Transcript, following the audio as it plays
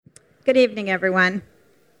Good evening, everyone,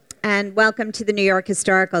 and welcome to the New York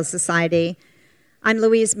Historical Society. I'm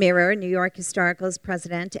Louise Mirrer, New York Historical's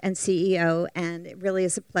president and CEO, and it really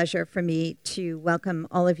is a pleasure for me to welcome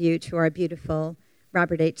all of you to our beautiful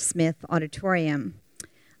Robert H. Smith Auditorium.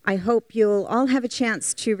 I hope you'll all have a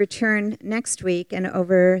chance to return next week and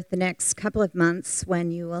over the next couple of months when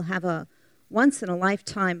you will have a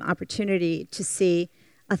once-in-a-lifetime opportunity to see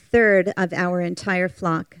a third of our entire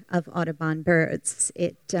flock of Audubon birds.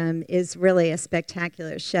 It is really a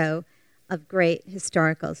spectacular show of great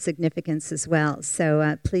historical significance as well.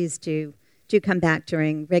 So please do come back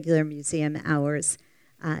during regular museum hours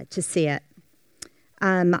to see it.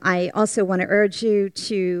 I also want to urge you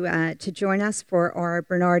to join us for our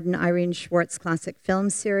Bernard and Irene Schwartz Classic Film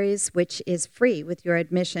Series, which is free with your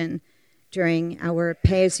admission during our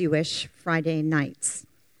pay-as-you-wish Friday nights.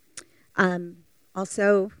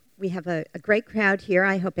 Also, we have a great crowd here.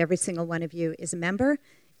 I hope every single one of you is a member.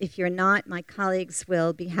 If you're not, my colleagues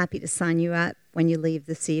will be happy to sign you up when you leave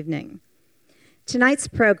this evening. Tonight's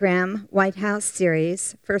program, White House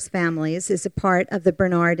Series, First Families, is a part of the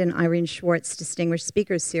Bernard and Irene Schwartz Distinguished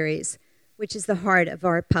Speakers Series, which is the heart of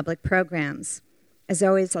our public programs. As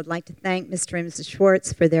always, I'd like to thank Mr. and Mrs.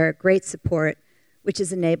 Schwartz for their great support, which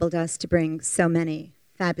has enabled us to bring so many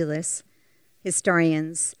fabulous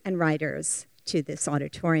historians and writers to this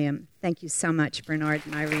auditorium. Thank you so much, Bernard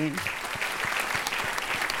and Irene.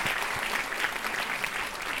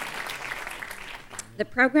 The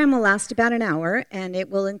program will last about an hour, and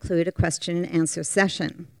it will include a question and answer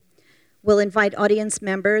session. We'll invite audience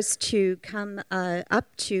members to come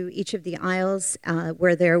up to each of the aisles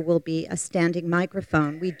where there will be a standing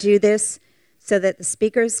microphone. We do this so that the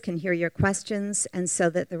speakers can hear your questions and so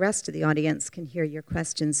that the rest of the audience can hear your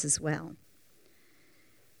questions as well.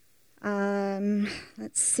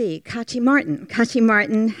 Let's see, Kati Martin. Kati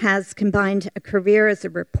Martin has combined a career as a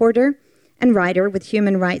reporter and writer with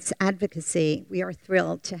human rights advocacy. We are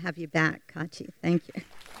thrilled to have you back, Kati. Thank you.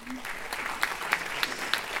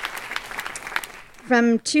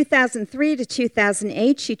 From 2003 to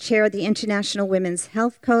 2008, she chaired the International Women's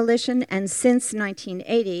Health Coalition, and since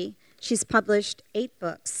 1980, she's published 8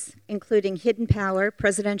 books, including Hidden Power,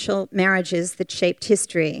 Presidential Marriages That Shaped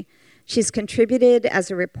History. She's contributed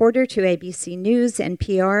as a reporter to ABC News,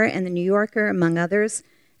 NPR, and The New Yorker, among others,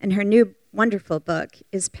 and her new wonderful book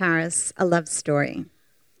is Paris, A Love Story.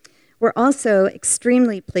 We're also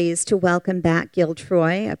extremely pleased to welcome back Gil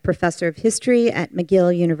Troy, a professor of history at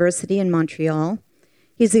McGill University in Montreal.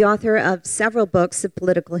 He's the author of several books of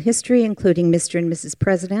political history, including Mr. and Mrs.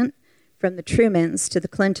 President, From the Trumans to the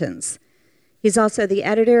Clintons. He's also the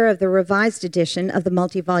editor of the revised edition of the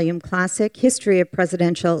multi-volume classic, History of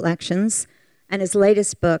Presidential Elections, and his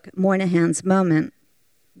latest book, Moynihan's Moment,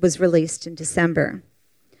 was released in December.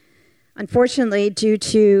 Unfortunately, due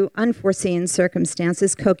to unforeseen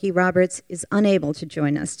circumstances, Cokie Roberts is unable to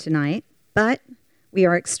join us tonight, but we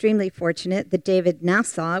are extremely fortunate that David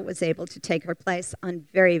Nassau was able to take her place on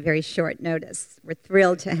very, very short notice. We're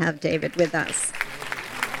thrilled to have David with us.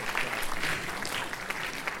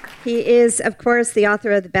 He is, of course, the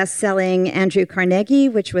author of the best-selling Andrew Carnegie,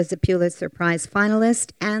 which was a Pulitzer Prize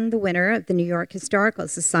finalist, and the winner of the New York Historical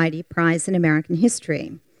Society Prize in American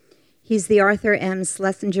History. He's the Arthur M.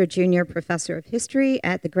 Schlesinger Jr. Professor of History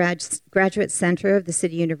at the Graduate Center of the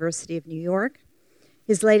City University of New York.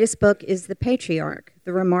 His latest book is The Patriarch,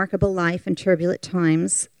 The Remarkable Life and Turbulent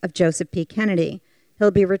Times of Joseph P. Kennedy.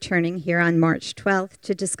 He'll be returning here on March 12th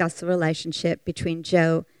to discuss the relationship between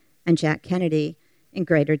Joe and Jack Kennedy in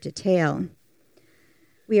greater detail.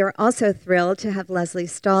 We are also thrilled to have Lesley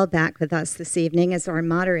Stahl back with us this evening as our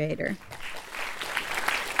moderator.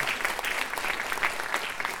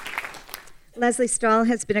 Lesley Stahl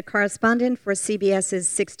has been a correspondent for CBS's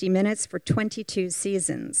 60 Minutes for 22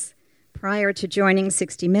 seasons. Prior to joining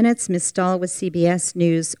 60 Minutes, Ms. Stahl was CBS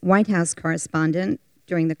News White House correspondent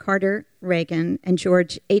during the Carter, Reagan, and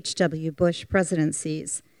George H.W. Bush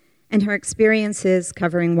presidencies, and her experiences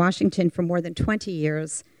covering Washington for more than 20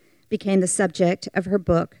 years became the subject of her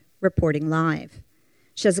book, Reporting Live.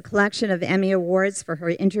 She has a collection of Emmy Awards for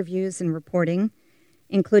her interviews and reporting,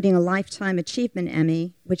 including a Lifetime Achievement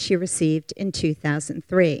Emmy, which she received in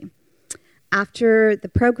 2003. After the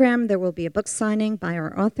program, there will be a book signing by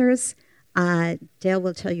our authors. Dale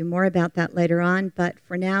will tell you more about that later on, but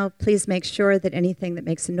for now, please make sure that anything that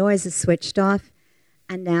makes a noise is switched off.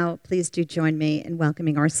 And now, please do join me in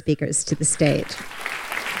welcoming our speakers to the stage.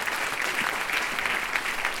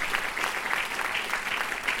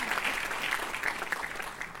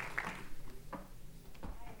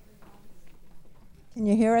 Can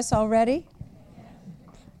you hear us already?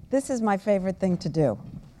 This is my favorite thing to do.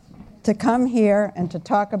 to come here and to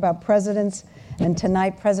talk about presidents, and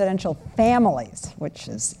tonight presidential families, which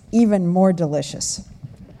is even more delicious.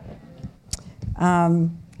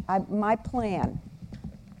 My plan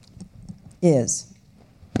is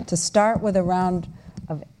to start with a round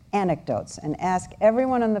of anecdotes and ask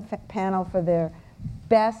everyone on the panel for their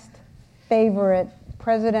best, favorite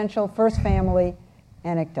presidential first family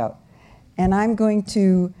anecdote. And I'm going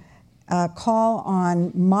to call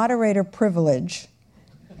on moderator privilege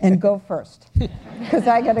and go first, because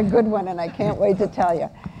I got a good one and I can't wait to tell you.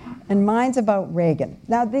 And mine's about Reagan.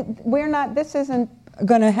 Now, this isn't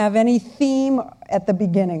going to have any theme at the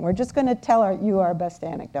beginning. We're just going to tell you our best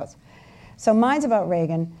anecdotes. So mine's about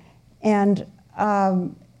Reagan, and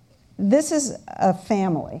this is a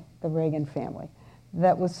family, the Reagan family,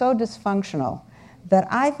 that was so dysfunctional that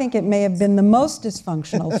I think it may have been the most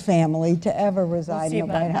dysfunctional family to ever reside in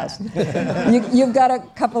the White House. You've got a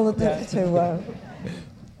couple of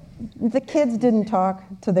the kids didn't talk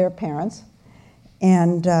to their parents,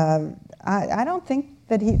 and I don't think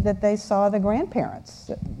that they saw the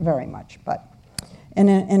grandparents very much. But in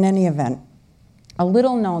any event, a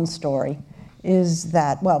little-known story is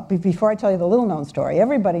that, well, before I tell you the little-known story,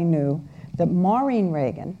 everybody knew that Maureen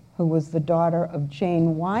Reagan, who was the daughter of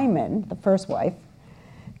Jane Wyman, the first wife,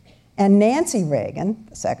 and Nancy Reagan,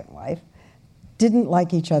 the second wife, didn't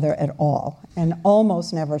like each other at all and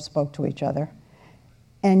almost never spoke to each other.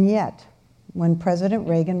 And yet, when President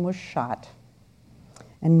Reagan was shot,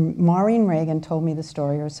 and Maureen Reagan told me the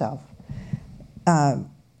story herself,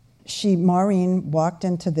 Maureen walked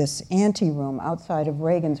into this anteroom outside of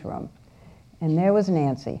Reagan's room, and there was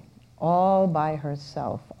Nancy, all by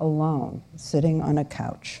herself, alone, sitting on a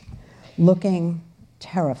couch, looking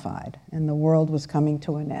terrified, and the world was coming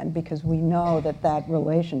to an end, because we know that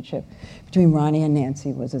relationship between Ronnie and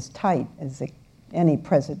Nancy was as tight as any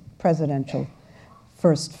presidential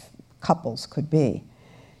first couples could be.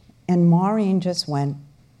 And Maureen just went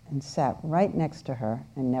and sat right next to her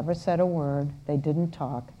and never said a word. They didn't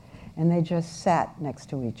talk, and they just sat next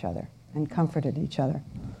to each other and comforted each other.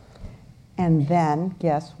 And then,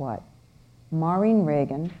 guess what? Maureen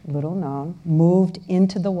Reagan, little known, moved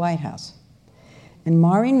into the White House. And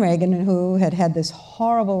Maureen Reagan, who had had this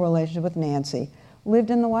horrible relationship with Nancy, lived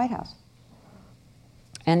in the White House.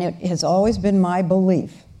 And it has always been my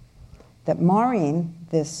belief that Maureen,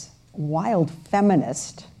 this wild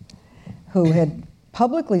feminist who had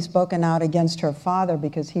publicly spoken out against her father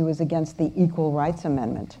because he was against the Equal Rights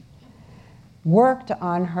Amendment, worked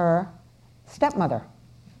on her stepmother.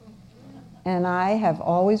 And I have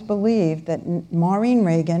always believed that Maureen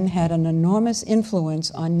Reagan had an enormous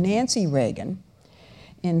influence on Nancy Reagan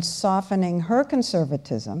in softening her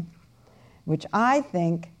conservatism, which I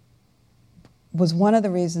think was one of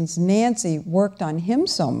the reasons Nancy worked on him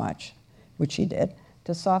so much, which she did,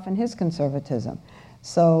 to soften his conservatism.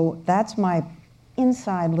 So that's my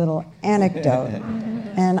inside little anecdote.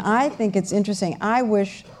 And I think it's interesting. I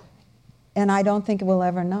wish, and I don't think we'll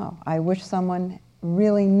ever know, I wish someone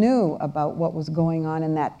really knew about what was going on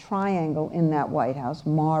in that triangle in that White House,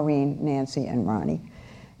 Maureen, Nancy, and Ronnie,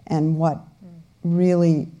 and what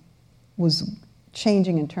really was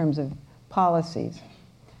changing in terms of policies.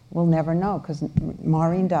 We'll never know, because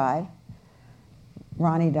Maureen died,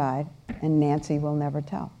 Ronnie died, and Nancy will never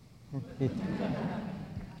tell.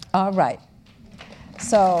 All right.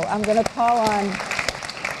 So I'm going to call on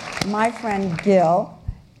my friend Gil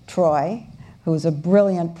Troy, who is a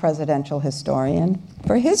brilliant presidential historian,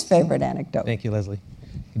 for his favorite anecdote. Thank you, Leslie.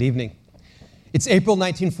 Good evening. It's April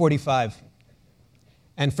 1945,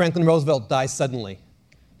 and Franklin Roosevelt dies suddenly.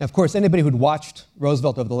 Now, of course, anybody who'd watched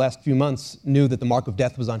Roosevelt over the last few months knew that the mark of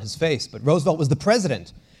death was on his face, but Roosevelt was the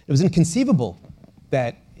president. It was inconceivable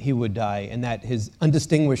that he would die and that his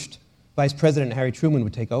undistinguished Vice President Harry Truman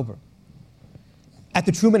would take over. At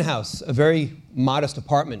the Truman House, a very modest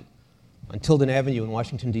apartment on Tilden Avenue in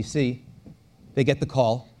Washington, D.C., they get the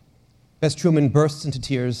call. Bess Truman bursts into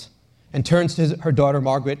tears and turns to her daughter,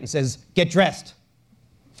 Margaret, and says, "Get dressed.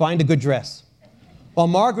 Find a good dress." While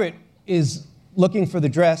Margaret is looking for the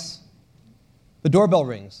dress, the doorbell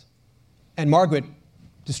rings, and Margaret,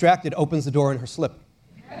 distracted, opens the door in her slip.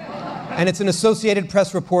 And it's an Associated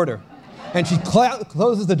Press reporter. And she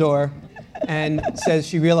closes the door and says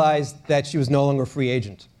she realized that she was no longer a free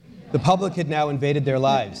agent. The public had now invaded their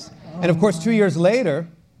lives. And of course, 2 years later,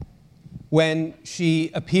 when she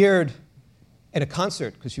appeared at a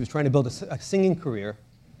concert, because she was trying to build a singing career,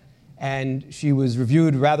 and she was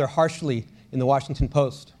reviewed rather harshly in the Washington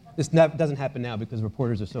Post. This doesn't happen now because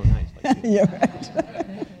reporters are so nice. Like You're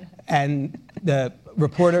right. And the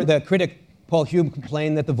critic, Paul Hume,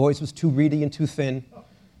 complained that the voice was too reedy and too thin.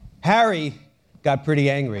 Harry got pretty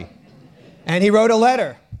angry. And he wrote a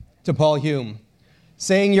letter to Paul Hume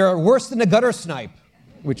saying, "You're worse than a gutter snipe,"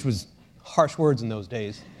 which was harsh words in those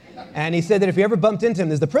days. And he said that if you ever bumped into him,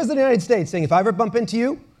 there's the President of the United States saying, if I ever bump into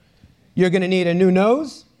you, you're going to need a new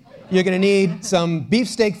nose, you're going to need some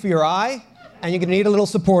beefsteak for your eye, and you're going to need a little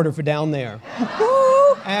supporter for down there.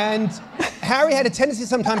 And Harry had a tendency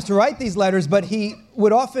sometimes to write these letters, but he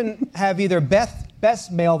would often have either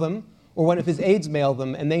Bess mail them or one of his aides mail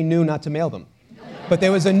them, and they knew not to mail them. But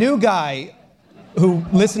there was a new guy who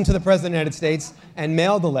listened to the President of the United States and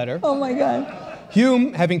mailed the letter. Oh my God.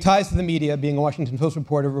 Hume, having ties to the media, being a Washington Post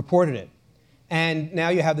reporter, reported it. And now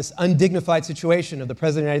you have this undignified situation of the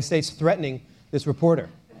President of the United States threatening this reporter.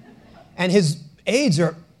 And his aides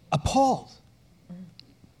are appalled.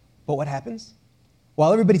 But what happens?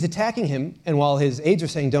 While everybody's attacking him, and while his aides are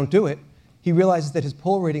saying, don't do it, he realizes that his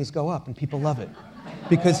poll ratings go up and people love it.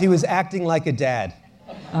 Because he was acting like a dad.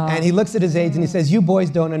 And he looks at his aides and he says, you boys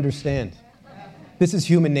don't understand. This is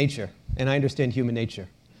human nature, and I understand human nature.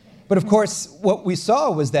 But of course, what we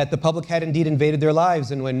saw was that the public had indeed invaded their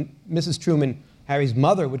lives, and when Mrs. Truman, Harry's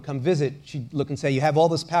mother, would come visit, she'd look and say, you have all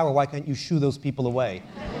this power, why can't you shoo those people away?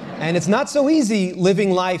 And it's not so easy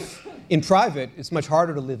living life in private, it's much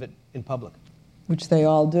harder to live it in public. Which they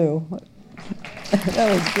all do.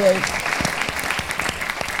 That was great.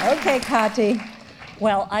 Okay, Kati.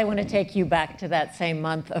 Well, I want to take you back to that same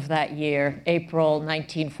month of that year, April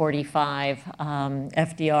 1945.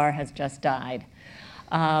 FDR has just died.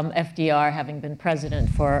 FDR having been president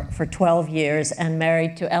for 12 years and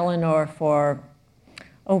married to Eleanor for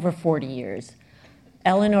over 40 years.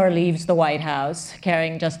 Eleanor leaves the White House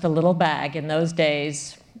carrying just a little bag. In those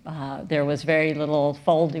days, there was very little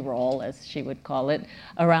folderol, as she would call it,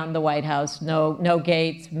 around the White House. No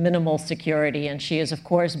gates, minimal security, and she is, of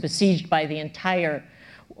course, besieged by the entire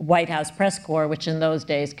White House press corps, which in those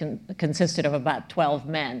days consisted of about 12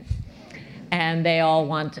 men. And they all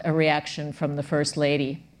want a reaction from the First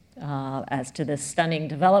Lady as to this stunning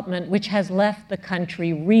development, which has left the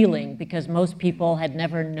country reeling because most people had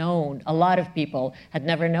never known, a lot of people had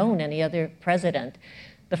never known any other president.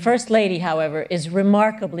 The First Lady, however, is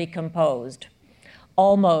remarkably composed,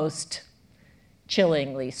 almost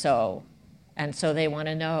chillingly so. And so they want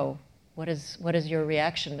to know, what is your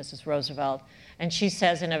reaction, Mrs. Roosevelt? And she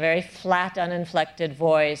says in a very flat, uninflected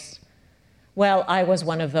voice, well, I was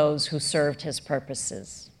one of those who served his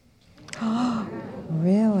purposes.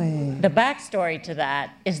 Really? The backstory to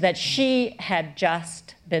that is that she had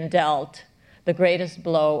just been dealt the greatest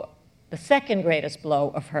blow, the second greatest blow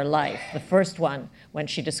of her life. The first one, when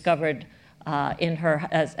she discovered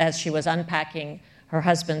as she was unpacking her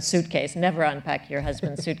husband's suitcase. Never unpack your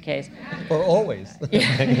husband's suitcase. Or always.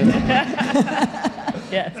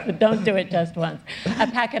 Yes, but don't do it just once. A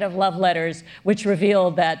packet of love letters which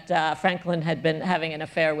revealed that Franklin had been having an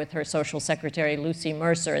affair with her social secretary, Lucy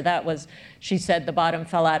Mercer. That was, she said, the bottom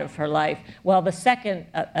fell out of her life. Well, the second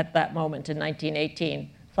at that moment in 1918,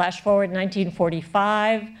 flash forward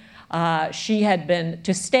 1945, she had been,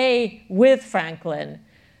 to stay with Franklin,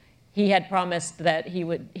 he had promised that he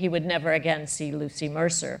would never again see Lucy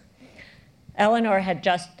Mercer. Eleanor had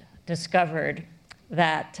just discovered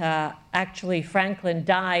that actually Franklin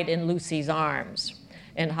died in Lucy's arms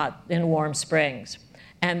in Warm Springs,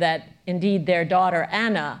 and that indeed their daughter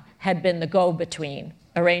Anna had been the go-between,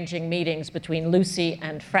 arranging meetings between Lucy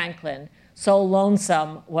and Franklin. So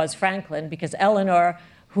lonesome was Franklin because Eleanor,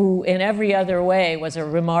 who in every other way was a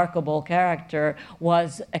remarkable character,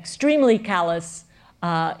 was extremely callous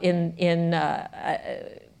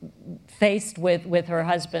faced with her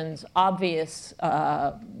husband's obvious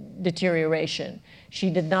deterioration. She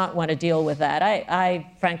did not want to deal with that. I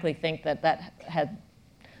frankly think that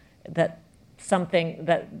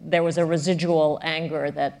there was a residual anger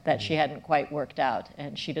that she hadn't quite worked out,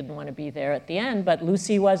 and she didn't want to be there at the end, but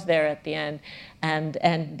Lucy was there at the end, and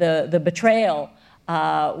the betrayal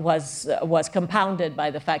was compounded by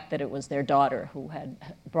the fact that it was their daughter who had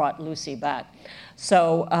brought Lucy back.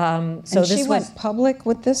 So this she went public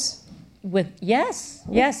with this? Yes,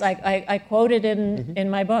 I quote it in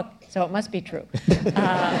my book, so it must be true.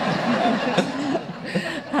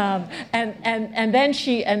 And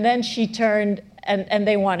then she turned, and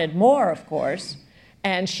they wanted more, of course,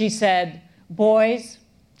 and she said, boys,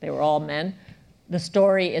 they were all men, the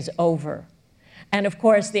story is over. And of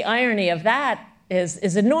course, the irony of that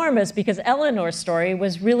is enormous because Eleanor's story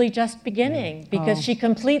was really just beginning because she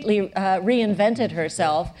completely reinvented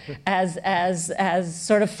herself as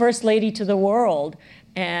sort of first lady to the world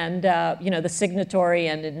and the signatory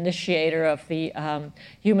and initiator of the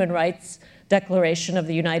Human Rights Declaration of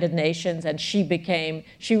the United Nations, and she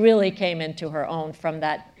really came into her own from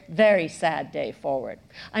that very sad day forward.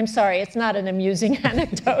 I'm sorry, it's not an amusing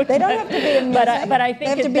anecdote. They don't have to be amusing. But I think They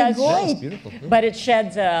have it to be does. great. Beautiful. But it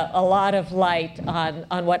sheds a lot of light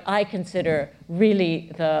on what I consider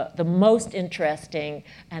really the most interesting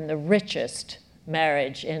and the richest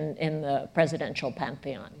marriage in the presidential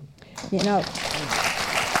pantheon. You know,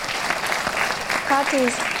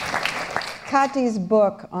 Kati's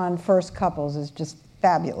book on first couples is just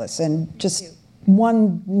fabulous, and just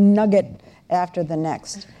one nugget after the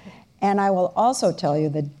next. And I will also tell you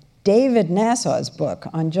that David Nassau's book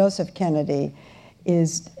on Joseph Kennedy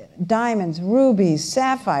is diamonds, rubies,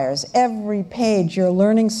 sapphires. Every page you're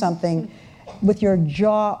learning something with your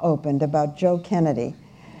jaw opened about Joe Kennedy.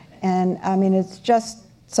 And I mean, it's just,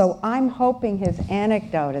 so I'm hoping his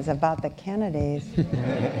anecdote is about the Kennedys.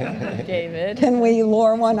 David. Can we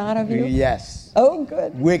lure one out of you? Yes. Oh,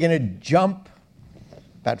 good. We're going to jump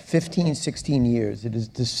about 15, 16 years. It is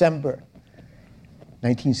December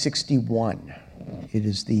 1961. It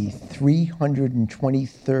is the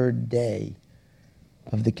 323rd day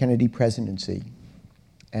of the Kennedy presidency.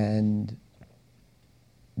 And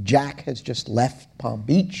Jack has just left Palm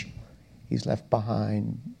Beach. He's left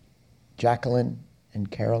behind Jacqueline and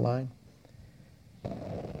Caroline.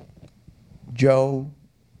 Joe,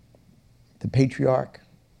 the patriarch,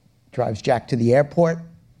 drives Jack to the airport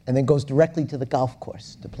and then goes directly to the golf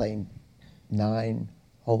course to play 9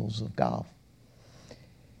 holes of golf.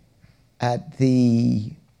 At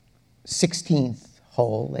the 16th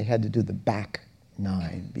hole, they had to do the back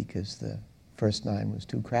 9 because the first 9 was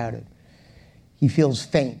too crowded. He feels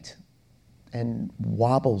faint and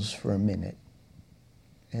wobbles for a minute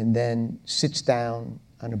and then sits down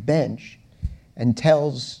on a bench and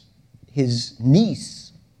tells his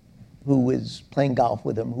niece, who was playing golf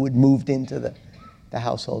with him, who had moved into the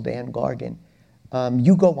household, Ann Gargan,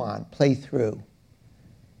 you go on, play through.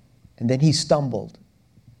 And then he stumbled,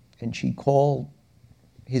 and she called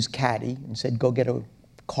his caddy and said, go get a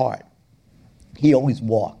cart. He always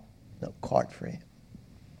walked, no cart for him.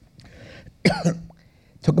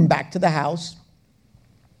 Took him back to the house.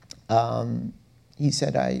 He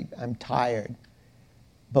said, I'm tired.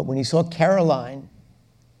 But when he saw Caroline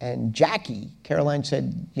and Jackie, Caroline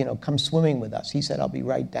said, come swimming with us. He said, I'll be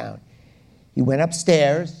right down. He went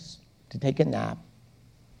upstairs to take a nap.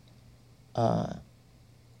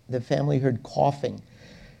 The family heard coughing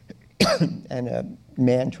and a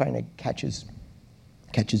man trying to catch his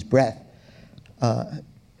breath.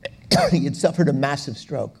 He had suffered a massive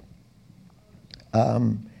stroke.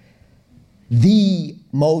 The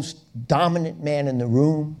most dominant man in the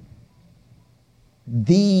room,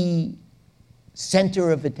 the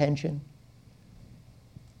center of attention,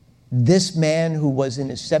 this man who was in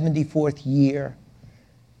his 74th year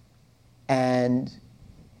and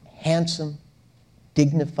handsome,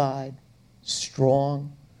 dignified,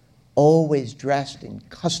 strong, always dressed in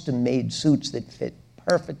custom-made suits that fit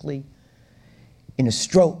perfectly, in a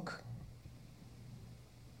stroke,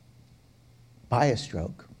 by a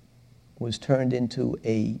stroke, was turned into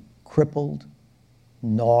a crippled,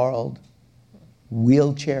 gnarled,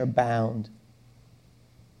 wheelchair-bound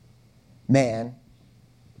man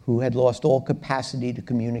who had lost all capacity to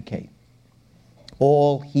communicate.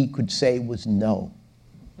 All he could say was no.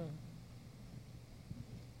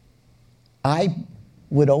 I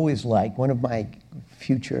would always like, one of my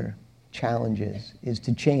future challenges is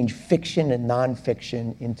to change fiction and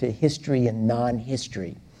nonfiction into history and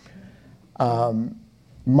non-history.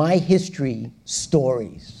 My history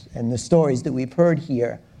stories and the stories that we've heard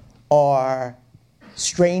here are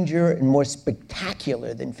stranger and more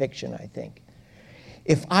spectacular than fiction, I think.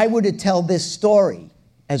 If I were to tell this story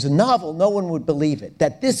as a novel, no one would believe it,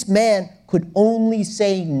 that this man could only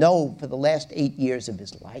say no for the last 8 years of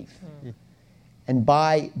his life. And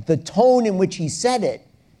by the tone in which he said it,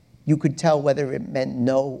 you could tell whether it meant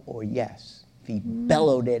no or yes. If he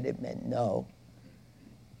bellowed it, it meant no.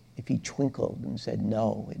 If he twinkled and said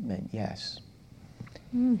no, it meant yes.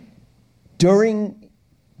 During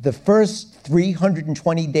the first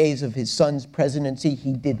 320 days of his son's presidency,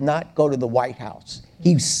 he did not go to the White House.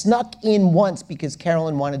 He snuck in once because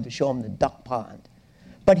Carolyn wanted to show him the duck pond.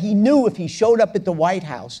 But he knew if he showed up at the White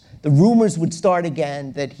House, the rumors would start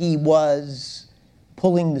again that he was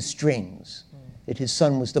pulling the strings, that his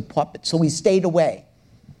son was the puppet. So he stayed away.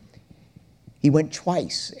 He went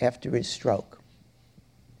twice after his stroke.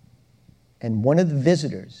 And one of the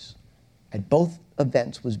visitors at both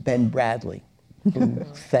events was Ben Bradley, who,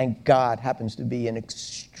 thank God, happens to be an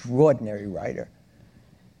extraordinary writer.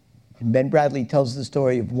 And Ben Bradley tells the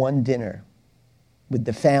story of one dinner with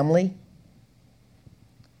the family.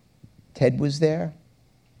 Ted was there.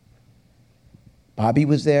 Bobby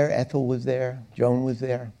was there. Ethel was there. Joan was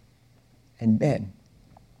there. and Ben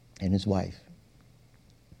and his wife.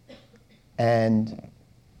 And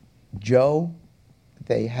Joe,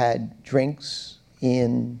 they had drinks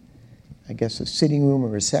in, I guess, a sitting room or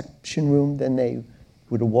reception room. Then they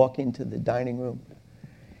would walk into the dining room.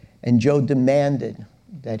 And Joe demanded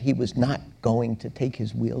that he was not going to take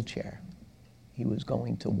his wheelchair. He was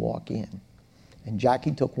going to walk in. And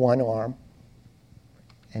Jackie took one arm,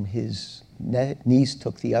 and his niece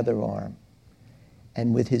took the other arm.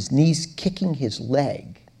 And with his niece kicking his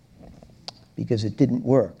leg, because it didn't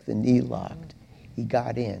work, the knee locked, he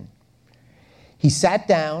got in. He sat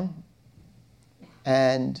down,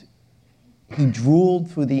 and he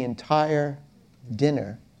drooled through the entire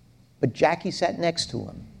dinner, but Jackie sat next to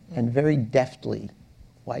him and very deftly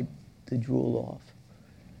wiped the drool off.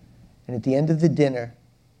 And at the end of the dinner,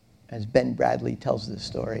 as Ben Bradley tells this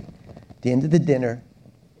story, at the end of the dinner,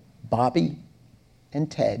 Bobby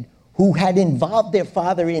and Ted, who had involved their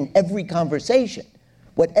father in every conversation,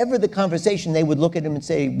 whatever the conversation, they would look at him and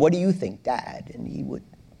say, "What do you think, Dad?" And he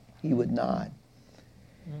would nod.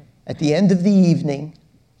 At the end of the evening,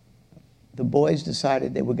 the boys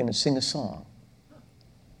decided they were going to sing a song.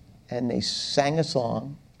 And they sang a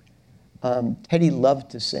song. Teddy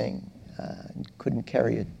loved to sing, couldn't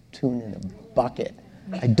carry a tune in a bucket.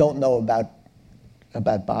 I don't know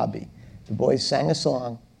about Bobby. The boys sang a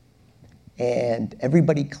song, and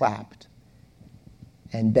everybody clapped.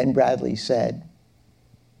 And Ben Bradley said,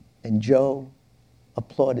 and Joe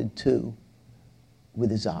applauded too,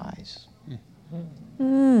 with his eyes.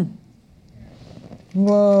 Mm.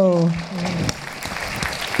 Whoa.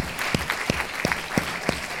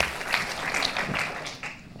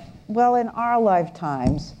 Well, in our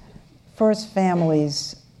lifetimes, first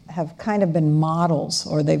families have kind of been models,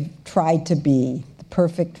 or they've tried to be the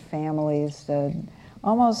perfect families,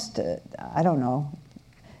 almost, I don't know,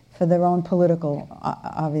 for their own political,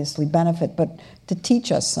 obviously, benefit, but to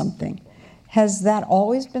teach us something. Has that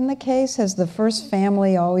always been the case? Has the first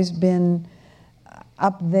family always been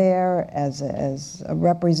up there as a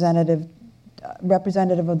representative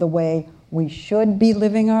of the way we should be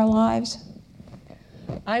living our lives?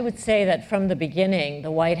 I would say that from the beginning,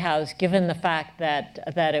 the White House, given the fact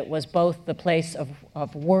that it was both the place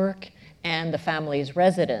of work and the family's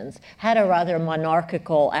residence, had a rather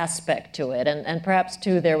monarchical aspect to it. And perhaps,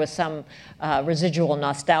 too, there was some residual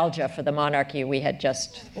nostalgia for the monarchy we had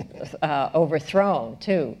just overthrown,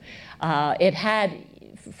 too. It had,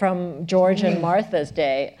 from George and Martha's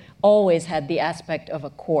day, always had the aspect of a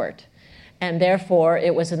court. And therefore,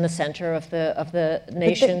 it was in the center of the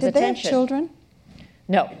nation's attention. Did they have children?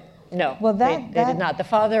 No. Well, they did not. The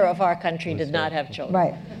father of our country did not have children.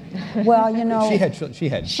 Right. Well, you know, She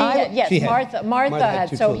had. Martha had.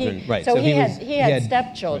 Two So children. he, Right. so So he he had had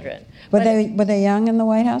stepchildren. were they young in the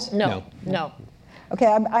White House? No. Okay,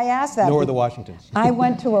 I asked that. Nor the Washingtons. I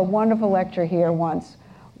went to a wonderful lecture here once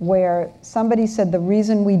where somebody said the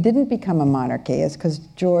reason we didn't become a monarchy is because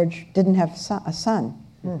George didn't have a son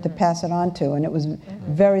to pass it on to, and it was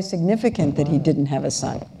very significant that he didn't have a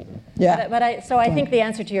son. Yeah. But I think the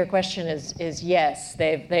answer to your question is yes.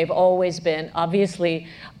 They've always been obviously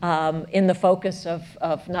in the focus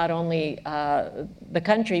of not only the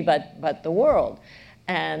country but the world,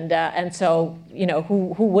 and so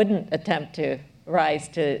who wouldn't attempt to rise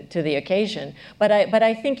to the occasion? But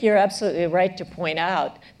I think you're absolutely right to point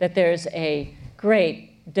out that there's a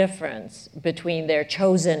great difference between their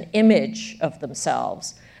chosen image of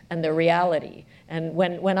themselves and the reality. And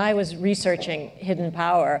when I was researching Hidden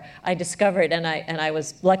Power, I discovered, and I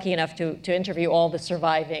was lucky enough to interview all the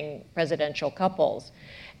surviving presidential couples.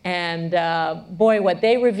 And boy, what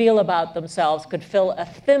they reveal about themselves could fill a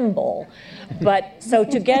thimble. But so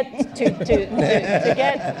to get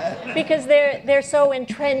because they're so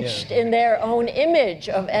entrenched in their own image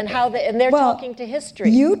and they're talking to history.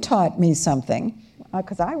 You taught me something,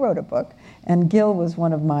 because I wrote a book, and Gil was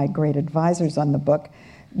one of my great advisors on the book,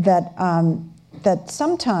 that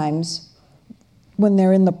sometimes when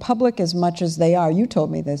they're in the public as much as they are, you told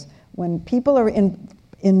me this, when people are in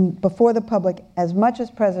before the public as much as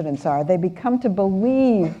presidents are, they become to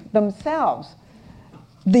believe themselves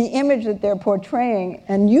the image that they're portraying.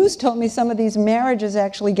 And you told me some of these marriages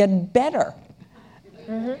actually get better.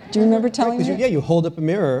 Mm-hmm. Do you remember telling me? Yeah, you hold up a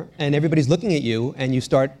mirror and everybody's looking at you and you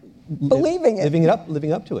start believing it.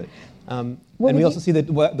 Living up to it. And we also see that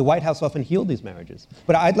the White House often healed these marriages.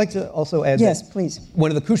 But I'd like to also add yes, that please.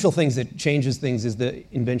 One of the crucial things that changes things is the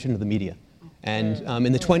invention of the media. And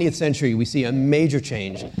in the 20th century, we see a major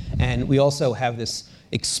change. And we also have this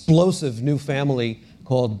explosive new family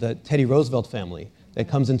called the Teddy Roosevelt family that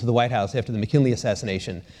comes into the White House after the McKinley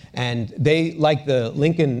assassination. And they, like the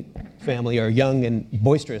Lincoln family, are young and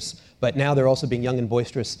boisterous, but now they're also being young and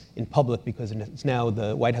boisterous in public because it's now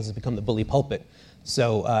the White House has become the bully pulpit.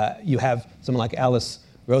 So you have someone like Alice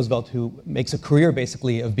Roosevelt, who makes a career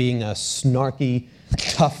basically of being a snarky,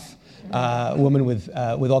 tough woman with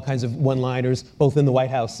all kinds of one-liners, both in the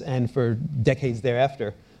White House and for decades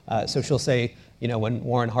thereafter. So she'll say, you know, when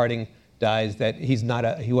Warren Harding dies, that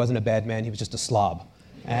he wasn't a bad man, he was just a slob.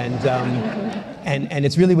 And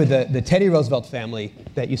it's really with the Teddy Roosevelt family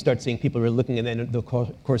that you start seeing people really looking, and then of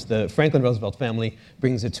course the Franklin Roosevelt family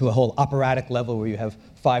brings it to a whole operatic level where you have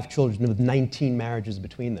 5 children with 19 marriages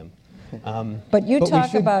between them. But you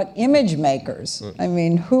talk about image makers. I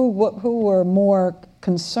mean, who were more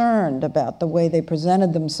concerned about the way they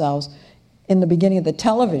presented themselves in the beginning of the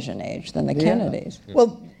television age than the Kennedys?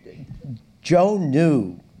 Well, Joe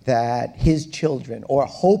knew that his children, or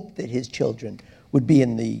hoped that his children, would be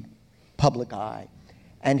in the public eye.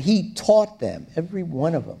 And he taught them, every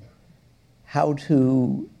one of them, how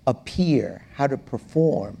to appear, how to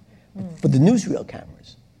perform for the newsreel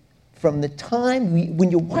cameras. From the time, when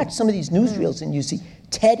you watch some of these newsreels and you see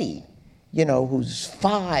Teddy, you know, who's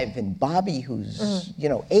 5, and Bobby, who's, you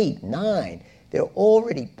know, 8, 9, they're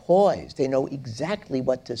already poised. They know exactly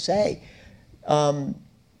what to say.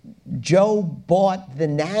 Joe bought the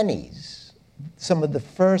nannies some of the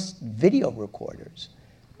first video recorders.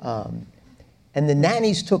 And the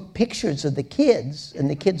nannies took pictures of the kids, and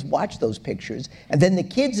the kids watched those pictures. And then the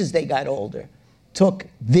kids, as they got older, took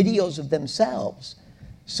videos of themselves.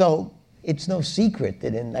 So it's no secret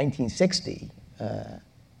that in 1960,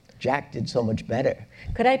 Jack did so much better.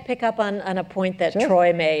 Could I pick up on a point that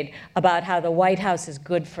Troy made about how the White House is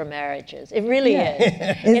good for marriages? It really is.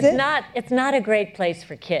 It's not a great place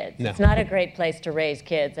for kids. No. It's not a great place to raise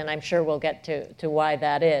kids, and I'm sure we'll get to why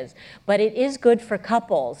that is. But it is good for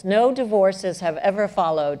couples. No divorces have ever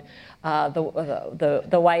followed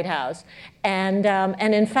the White House. And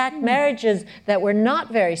in fact, marriages that were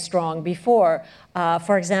not very strong before,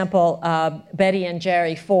 for example, Betty and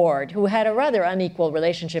Jerry Ford, who had a rather unequal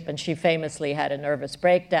relationship, and she famously had a nervous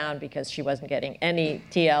breakdown because she wasn't getting any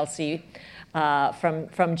TLC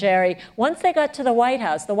from Jerry. Once they got to the White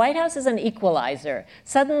House is an equalizer.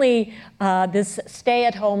 Suddenly, this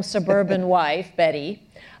stay-at-home suburban wife, Betty,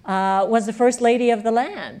 was the first lady of the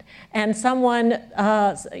land, and someone,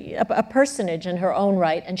 a personage in her own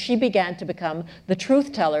right, and she began to become the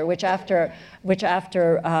truth teller, which after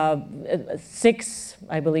 6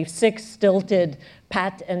 stilted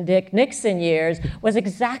Pat and Dick Nixon years was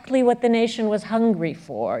exactly what the nation was hungry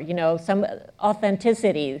for, you know, some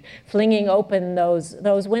authenticity, flinging open those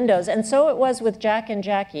windows. And so it was with Jack and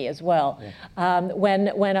Jackie as well. Yeah.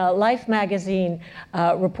 When a Life magazine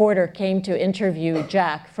reporter came to interview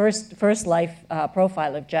Jack, first Life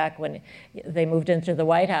profile of Jack when they moved into the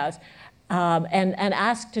White House, and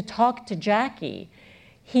asked to talk to Jackie,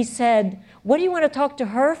 he said, "What do you want to talk to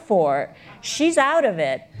her for? She's out of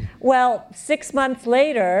it." Well, 6 months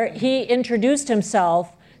later, he introduced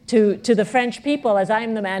himself to the French people as, "I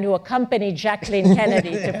am the man who accompanied Jacqueline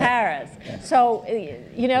Kennedy to Paris." So,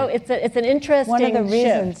 you know, it's an interesting shift. One of the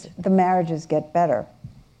reasons the marriages get better,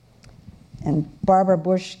 and Barbara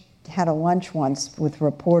Bush had a lunch once with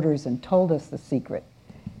reporters and told us the secret.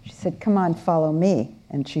 She said, "Come on, follow me."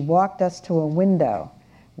 And she walked us to a window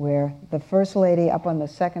where the First Lady up on the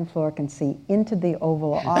 2nd floor can see into the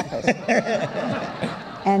Oval Office.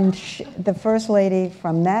 And the First Lady,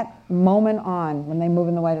 from that moment on, when they move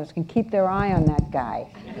in the White House, can keep their eye on that guy.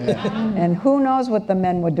 And who knows what the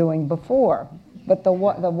men were doing before, but the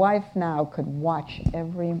wife now could watch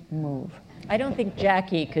every move. I don't think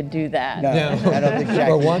Jackie could do that. No, I don't think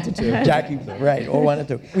Jackie. Or wanted to. Jackie, right, or wanted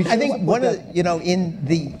to. I think one of the, you know, in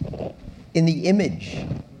the image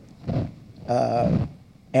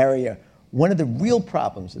area, one of the real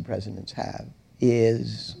problems the presidents have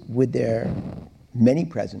is with many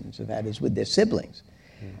presidents have had, is with their siblings.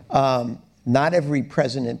 Not every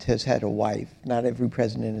president has had a wife. Not every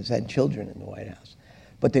president has had children in the White House.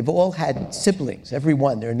 But they've all had siblings, every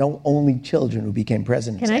one. There are no only children who became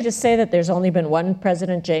presidents. Can I just say that there's only been one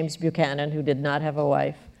President, James Buchanan, who did not have a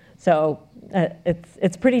wife. So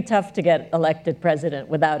it's pretty tough to get elected president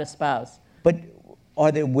without a spouse. But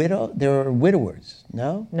are there There are widowers,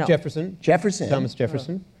 no? No. Jefferson. Thomas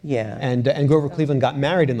Jefferson. Yeah. And Grover Cleveland got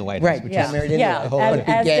married in the White House. Right, Which got married in yeah. the whole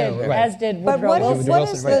As did Woodrow But what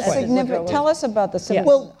Wilson. is the significance? Tell us about the significance.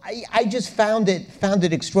 Well, I just found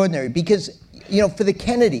it extraordinary because, you know, for the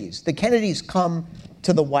Kennedys come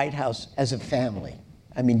to the White House as a family.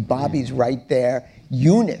 I mean, Bobby's right there.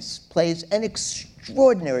 Eunice plays an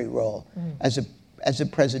extraordinary role as a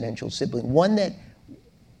presidential sibling, one that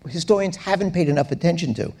historians haven't paid enough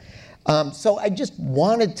attention to. So I just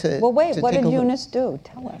wanted to. Well, wait, to what take did a look. Eunice do?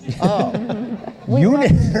 Tell us. Oh,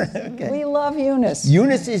 Eunice. Okay. We love Eunice.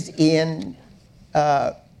 Eunice is in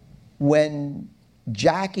when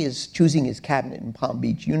Jack is choosing his cabinet in Palm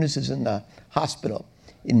Beach. Eunice is in the hospital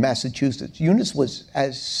in Massachusetts. Eunice was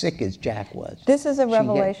as sick as Jack was. This is a She had-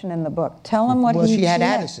 revelation in the book. Tell him what Well, he she had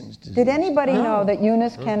Addison's disease. Did anybody know that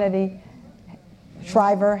Eunice Kennedy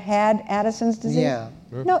Shriver had Addison's disease? Yeah.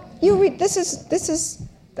 No, you read. This is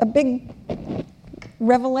a big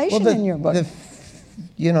revelation in your book.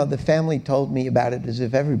 The family told me about it as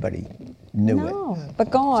if everybody knew it. No,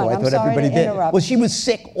 but go on. So I I'm thought sorry everybody to did. interrupt. Well, she was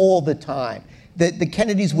sick all the time. The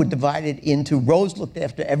Kennedys were divided into, Rose looked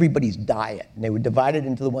after everybody's diet, and they were divided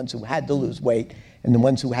into the ones who had to lose weight and the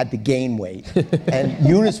ones who had to gain weight. And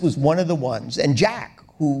Eunice was one of the ones, and Jack,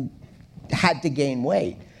 who had to gain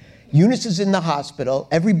weight. Eunice is in the hospital.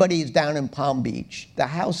 Everybody is down in Palm Beach. The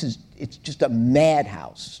house it's just a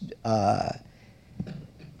madhouse.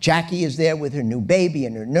 Jackie is there with her new baby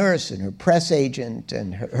and her nurse and her press agent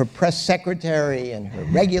and her press secretary and her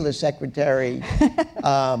regular secretary.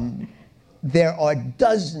 There are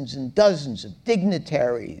dozens and dozens of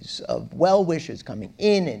dignitaries, of well-wishers coming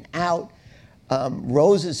in and out.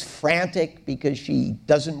 Rose is frantic because she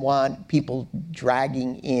doesn't want people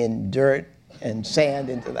dragging in dirt and sand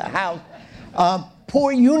into the house.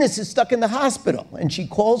 Poor Eunice is stuck in the hospital, and she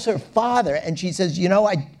calls her father and she says,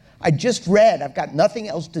 I just read, I've got nothing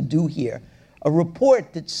else to do here, a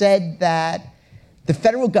report that said that the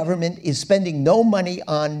federal government is spending no money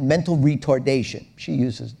on mental retardation. She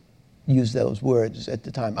used those words at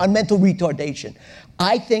the time, on mental retardation.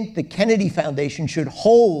 I think the Kennedy Foundation should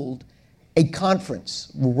hold a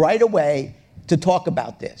conference right away to talk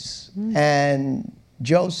about this. And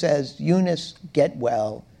Joe says, Eunice, get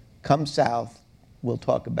well, come south, we'll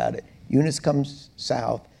talk about it. Eunice comes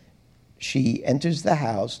south. She enters the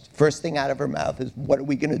house. First thing out of her mouth is, what are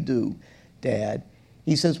we going to do, Dad?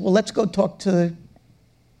 He says, well, let's go talk to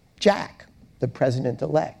Jack, the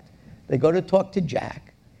president-elect. They go to talk to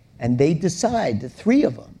Jack, and they decide, the three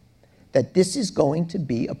of them, that this is going to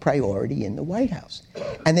be a priority in the White House.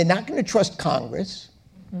 And they're not going to trust Congress.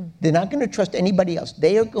 They're not going to trust anybody else.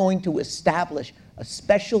 They are going to establish a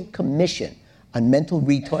special commission on mental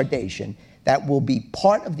retardation that will be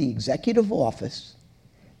part of the executive office,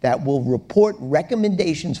 that will report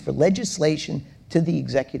recommendations for legislation to the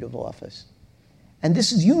executive office. And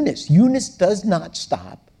this is Eunice. Eunice does not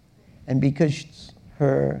stop. And because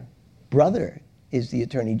her brother is the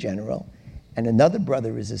attorney general, and another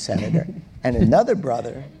brother is a senator, and another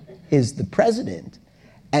brother is the president,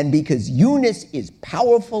 and because Eunice is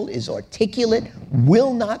powerful, is articulate,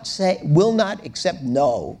 will not accept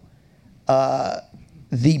no,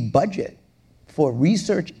 the budget for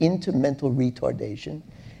research into mental retardation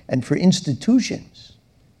and for institutions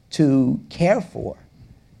to care for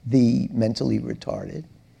the mentally retarded,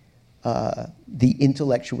 the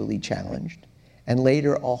intellectually challenged, and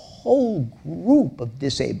later a whole group of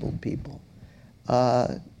disabled people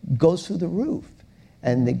goes through the roof.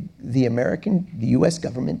 And the US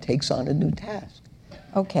government takes on a new task.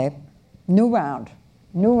 Okay, new round.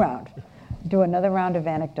 Do another round of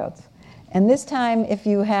anecdotes. And this time, if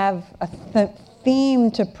you have a theme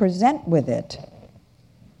to present with it,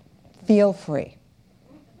 feel free.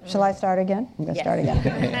 Shall I start again? I'm going to start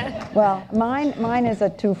again. Well, mine is a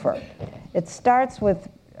twofer. It starts with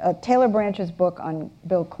Taylor Branch's book on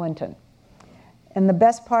Bill Clinton. And the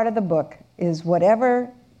best part of the book is whatever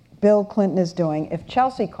Bill Clinton is doing, if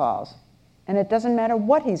Chelsea calls, and it doesn't matter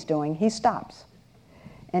what he's doing, he stops.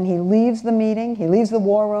 And he leaves the meeting, he leaves the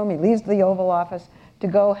war room, he leaves the Oval Office to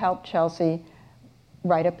go help Chelsea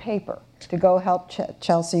write a paper, to go help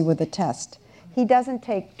Chelsea with a test. He doesn't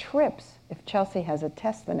take trips if Chelsea has a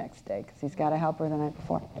test the next day, because he's got to help her the night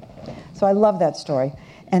before. So I love that story.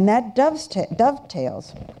 And that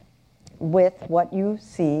dovetails with what you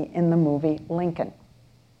see in the movie Lincoln.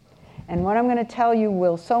 And what I'm going to tell you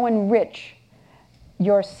will so enrich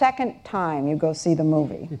your second time you go see the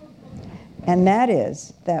movie. And that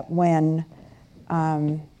is that when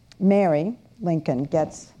Mary Lincoln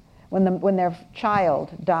gets, when their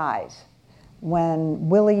child dies, when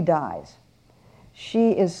Willie dies,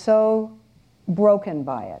 she is so broken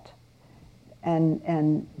by it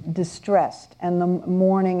and distressed, and the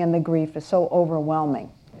mourning and the grief is so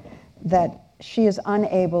overwhelming that she is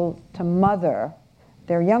unable to mother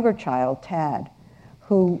their younger child, Tad,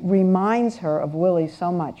 who reminds her of Willie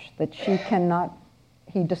so much that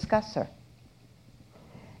he disgusts her.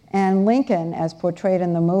 And Lincoln, as portrayed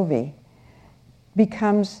in the movie,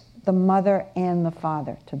 becomes the mother and the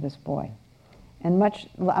father to this boy. and much,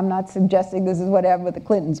 I'm not suggesting this is what happened with the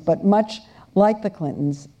Clintons, but much like the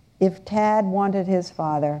Clintons, if Tad wanted his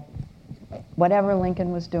father, whatever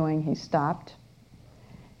Lincoln was doing, he stopped,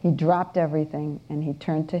 he dropped everything, and he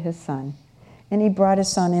turned to his son. And he brought his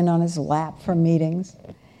son in on his lap for meetings,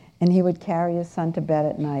 and he would carry his son to bed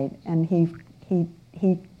at night, and he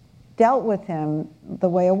dealt with him the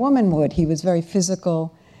way a woman would. He was very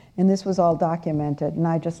physical, and this was all documented, and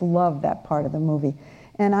I just love that part of the movie.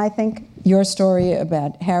 And I think your story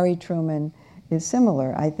about Harry Truman is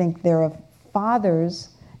similar. I think there are fathers,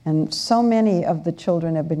 and so many of the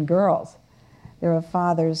children have been girls. There are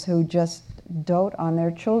fathers who just dote on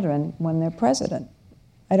their children when they're president.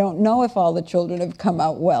 I don't know if all the children have come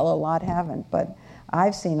out well, a lot haven't, but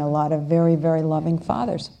I've seen a lot of very, very loving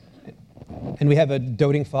fathers. And we have a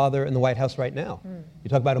doting father in the White House right now. You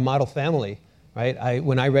talk about a model family, right?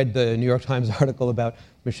 When I read the New York Times article about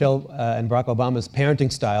Michelle and Barack Obama's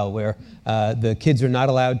parenting style, where the kids are not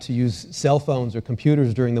allowed to use cell phones or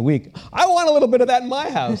computers during the week, I want a little bit of that in my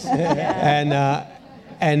house.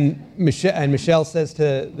 And Michelle says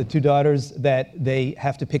to the two daughters that they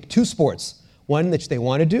have to pick two sports, one which they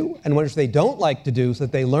want to do and one which they don't like to do, so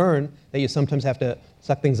that they learn that you sometimes have to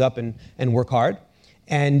suck things up and work hard.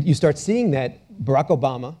 And you start seeing that Barack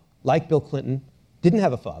Obama, like Bill Clinton, didn't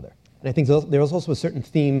have a father. And I think there was also a certain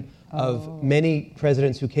theme of many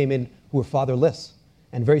presidents who came in who were fatherless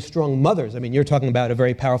and very strong mothers. I mean, you're talking about a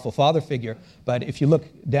very powerful father figure, but if you look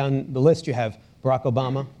down the list, you have Barack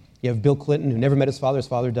Obama, you have Bill Clinton, who never met his father. His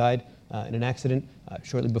father died in an accident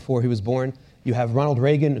shortly before he was born. You have Ronald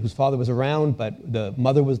Reagan, whose father was around, but the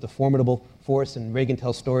mother was the formidable force, and Reagan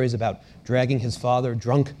tells stories about dragging his father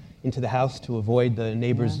drunk into the house to avoid the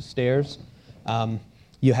neighbor's stairs.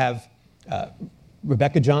 You have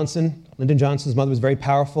Rebecca Johnson. Lyndon Johnson's mother was very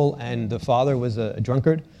powerful, and the father was a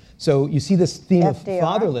drunkard. So you see this theme of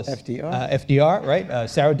fatherless. FDR, right?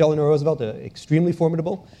 Sarah Delano Roosevelt, extremely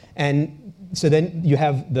formidable. And so then you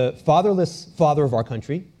have the fatherless father of our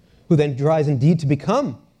country, who then tries indeed to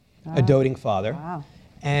become a doting father. Wow.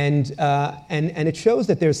 And it shows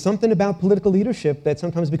that there's something about political leadership that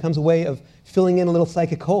sometimes becomes a way of filling in a little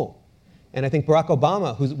psychic hole. And I think Barack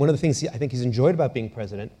Obama, who's one of the things I think he's enjoyed about being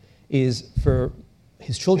president, is for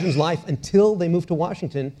his children's life until they moved to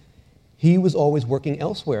Washington, he was always working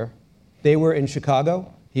elsewhere. They were in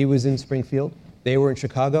Chicago, he was in Springfield. They were in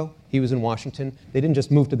Chicago, he was in Washington. They didn't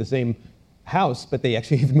just move to the same house, but they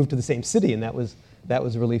actually even moved to the same city, and that was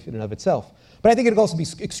a relief in and of itself. But I think it'd also be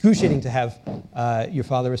excruciating to have your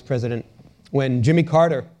father as president when Jimmy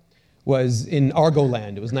Carter was in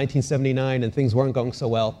Argoland. It was 1979, and things weren't going so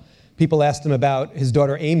well. People asked him about his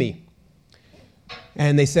daughter Amy,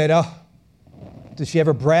 and they said, "Oh, does she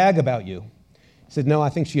ever brag about you?" He said, "No, I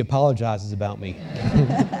think she apologizes about me."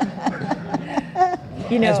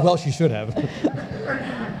 As well she should have.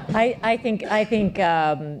 I think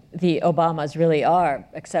the Obamas really are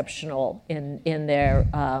exceptional in their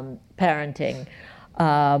parenting,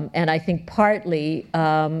 and I think partly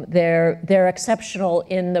they're exceptional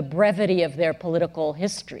in the brevity of their political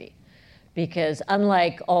history, because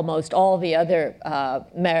unlike almost all the other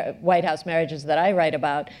White House marriages that I write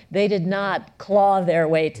about, they did not claw their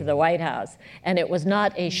way to the White House, and it was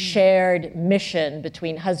not a shared mission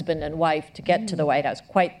between husband and wife to get to the White House.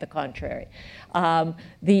 Quite the contrary.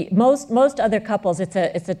 The most other couples, it's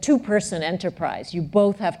a two-person enterprise. You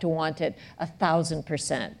both have to want it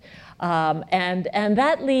 1,000%. And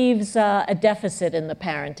that leaves a deficit in the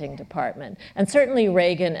parenting department. And certainly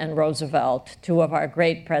Reagan and Roosevelt, two of our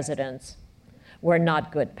great presidents, were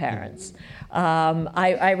not good parents.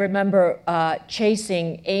 I remember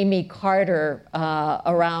chasing Amy Carter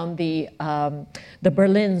around the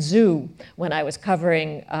Berlin Zoo when I was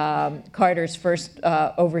covering Carter's first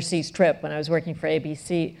overseas trip when I was working for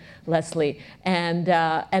ABC, Leslie. And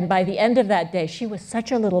by the end of that day, she was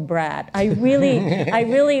such a little brat. I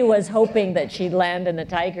really was hoping that she'd land in the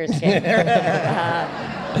Tigers game.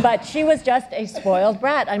 But she was just a spoiled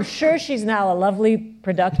brat. I'm sure she's now a lovely,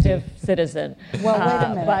 productive citizen. Well, wait a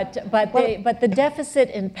minute. But the deficit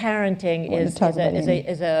in parenting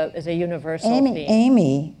is a universal theme.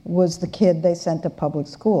 Amy was the kid they sent to public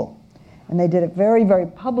school, and they did it very, very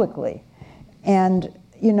publicly. And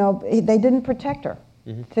they didn't protect her.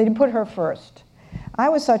 Mm-hmm. They didn't put her first. I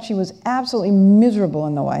always thought she was absolutely miserable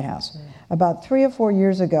in the White House. Mm-hmm. About 3 or 4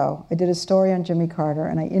 years ago, I did a story on Jimmy Carter,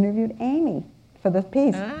 and I interviewed Amy for the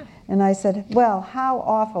piece. And I said, "Well, how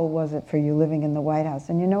awful was it for you living in the White House?"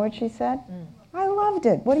 And you know what she said? "I loved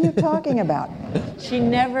it. What are you talking about?" She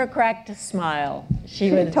never cracked a smile. She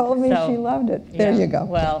told me she loved it. There you go.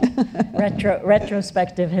 Well,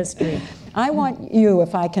 retrospective history. I want you,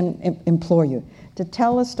 if I can implore you, to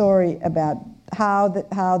tell a story about how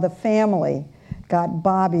the family got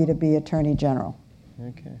Bobby to be Attorney General.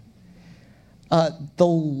 Okay. The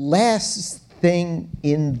last thing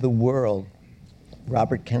in the world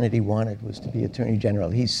Robert Kennedy wanted was to be Attorney General.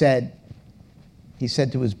 He said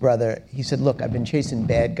to his brother, he said, look, I've been chasing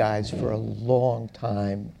bad guys for a long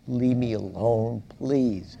time. Leave me alone,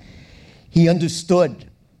 please. He understood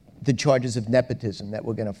the charges of nepotism that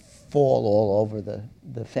were going to fall all over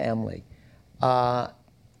the family.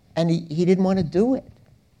 And he didn't want to do it.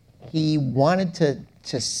 He wanted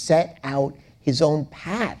to set out his own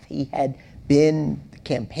path. He had been the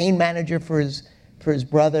campaign manager for his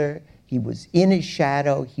brother. He was in his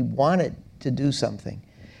shadow. He wanted to do something.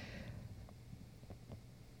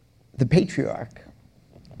 The patriarch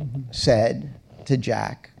said to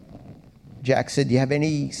Jack said, do you have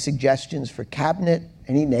any suggestions for cabinet,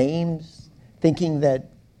 any names? Thinking that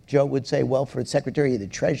Joe would say, well, for Secretary of the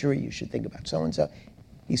Treasury, you should think about so-and-so.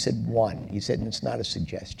 He said, one. He said, and it's not a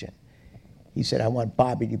suggestion. He said, I want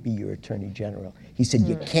Bobby to be your Attorney General. He said,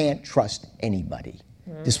 you can't trust anybody.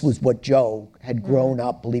 This was what Joe had grown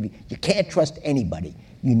up believing. You can't trust anybody.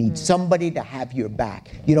 You need somebody to have your back.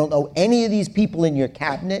 You don't know any of these people in your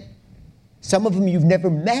cabinet. Some of them you've never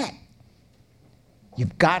met.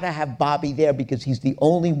 You've got to have Bobby there because he's the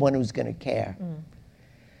only one who's going to care.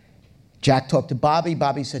 Jack talked to Bobby.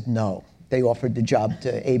 Bobby said no. They offered the job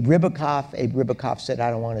to Abe Ribicoff. Abe Ribicoff said, I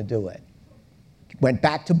don't want to do it. Went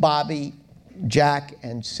back to Bobby, Jack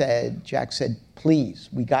said, please,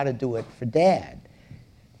 we got to do it for Dad.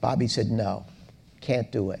 Bobby said, no,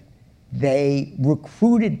 can't do it. They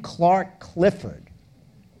recruited Clark Clifford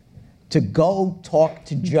to go talk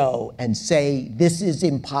to Joe and say, this is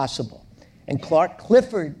impossible. And Clark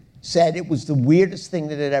Clifford said it was the weirdest thing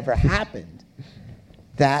that had ever happened,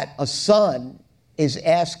 that a son is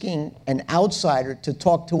asking an outsider to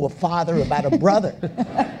talk to a father about a brother.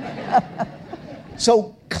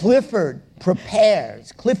 So Clifford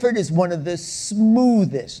prepares. Clifford is one of the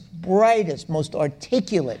smoothest, brightest, most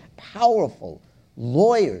articulate, powerful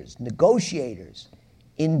lawyers, negotiators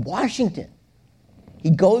in Washington. He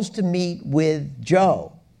goes to meet with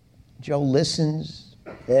Joe. Joe listens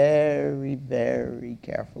very, very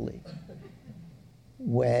carefully.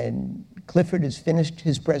 When Clifford has finished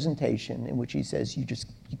his presentation, in which he says, you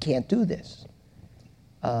can't do this.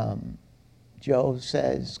 Joe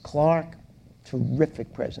says, Clark,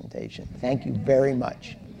 terrific presentation. Thank you very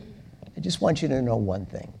much. I just want you to know one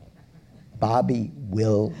thing. Bobby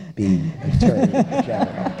will be Attorney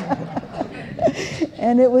General.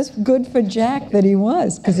 And it was good for Jack that he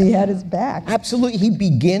was, because he had his back. Absolutely. He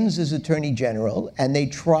begins as Attorney General, and they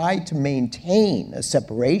try to maintain a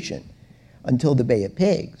separation until the Bay of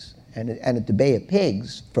Pigs. And at the Bay of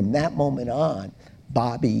Pigs, from that moment on,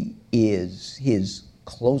 Bobby is his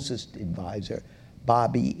closest advisor.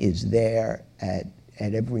 Bobby is there at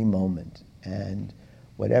every moment. And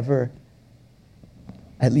whatever,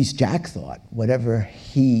 at least Jack thought, whatever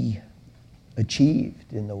he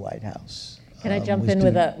achieved in the White House. Can I jump in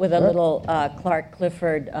with a little Clark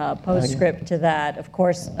Clifford postscript to that? Of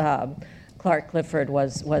course, Clark Clifford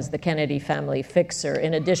was the Kennedy family fixer,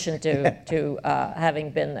 in addition to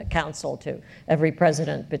having been the counsel to every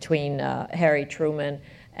president between Harry Truman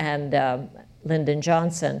and Lyndon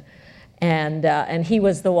Johnson. And he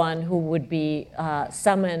was the one who would be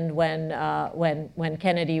summoned when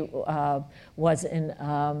Kennedy was in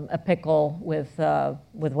a pickle with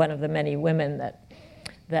one of the many women that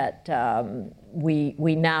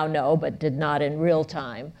we now know but did not in real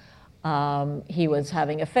time. He was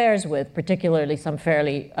having affairs with, particularly some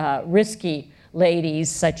fairly risky ladies,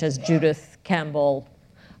 such as Judith Campbell,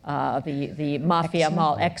 the Mafia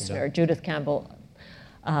Mall Exner, Judith Campbell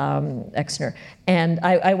Exner. And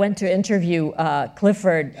I went to interview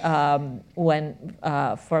Clifford for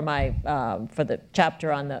the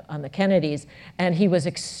chapter on the Kennedys, and he was,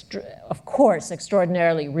 of course,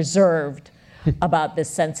 extraordinarily reserved about this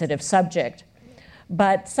sensitive subject.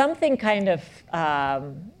 But something kind of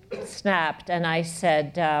snapped, and I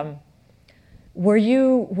said, were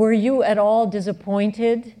you at all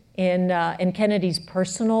disappointed in Kennedy's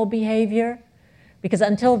personal behavior? Because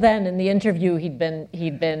until then, in the interview, he'd been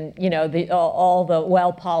all the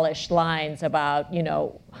well-polished lines about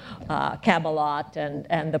Camelot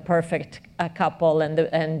and the perfect couple and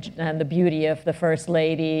the beauty of the first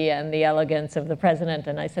lady and the elegance of the president.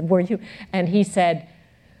 And I said, were you? And he said,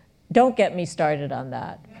 don't get me started on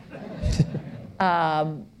that.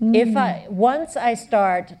 Once I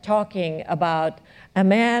start talking about a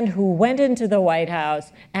man who went into the White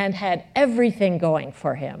House and had everything going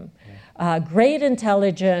for him, great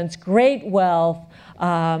intelligence, great wealth,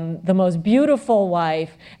 the most beautiful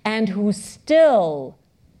wife, and who still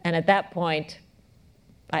And at that point,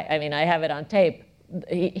 I mean, I have it on tape,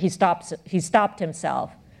 he stopped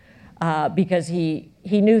himself because he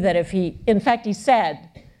knew that in fact, he said,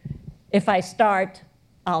 if I start,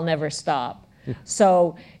 I'll never stop.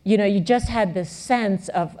 So, you just had this sense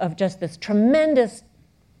of just this tremendous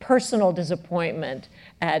personal disappointment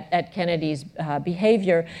at Kennedy's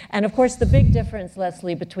behavior. And of course, the big difference,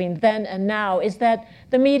 Leslie, between then and now is that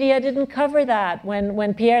the media didn't cover that.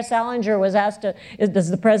 When Pierre Salinger was asked, does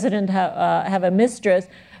the president have a mistress?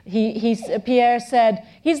 Pierre said,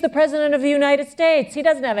 he's the president of the United States. He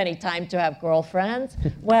doesn't have any time to have girlfriends.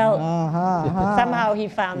 Well, somehow he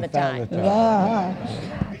found the time.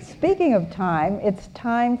 Speaking of time, it's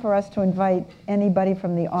time for us to invite anybody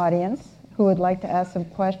from the audience who would like to ask some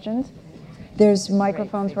questions. There's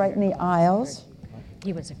microphones right in the aisles.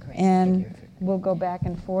 He was a great And we'll go back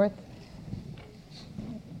and forth.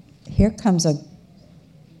 Here comes a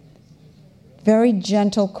very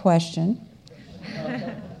gentle question.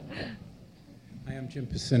 Hi, I'm Jim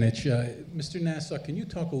Picinich. Mr. Nassau, can you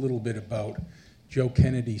talk a little bit about Joe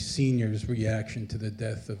Kennedy Sr.'s reaction to the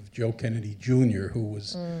death of Joe Kennedy Jr., who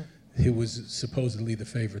was supposedly the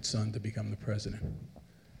favorite son to become the president?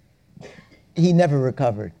 He never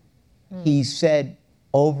recovered. He said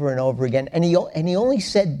over and over again, and he only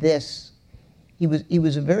said this. He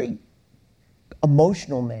was a very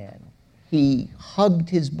emotional man. He hugged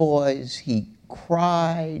his boys. He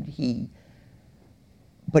cried.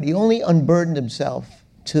 But he only unburdened himself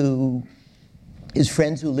to his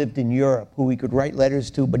friends who lived in Europe, who he could write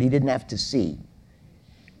letters to, but he didn't have to see.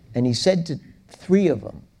 And he said to 3 of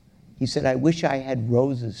them, he said, I wish I had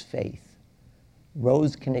Rose's faith.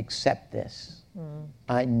 Rose can accept this.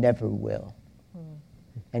 I never will.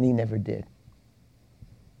 And he never did.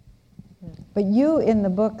 But you, in the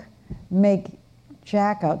book, make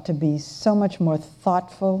Jack out to be so much more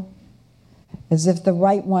thoughtful, as if the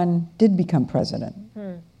right one did become president.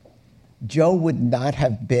 Joe would not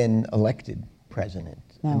have been elected president.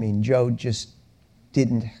 No. I mean, Joe just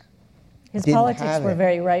didn't. His didn't politics have were it.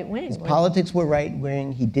 very right-wing. His politics were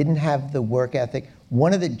right-wing. He didn't have the work ethic.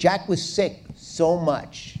 Jack was sick so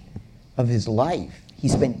much of his life. He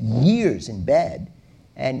spent years in bed,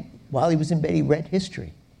 and while he was in bed, he read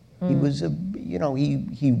history. He was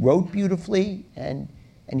he wrote beautifully, and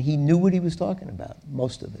he knew what he was talking about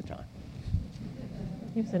most of the time.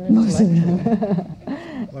 He was an intellectual.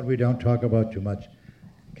 What we don't talk about too much.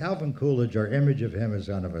 Calvin Coolidge, our image of him is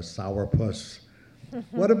kind of a sourpuss.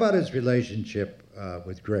 What about his relationship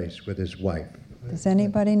with Grace, with his wife? Does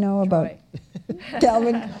anybody know about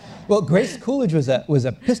Calvin? Well, Grace Coolidge was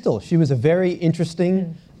a pistol. She was a very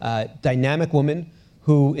interesting, dynamic woman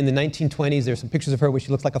who, in the 1920s, there's some pictures of her where she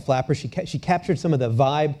looks like a flapper. She captured some of the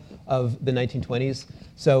vibe of the 1920s.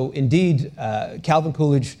 So, indeed, Calvin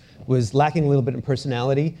Coolidge was lacking a little bit in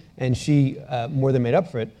personality, and she more than made up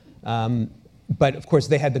for it. But, of course,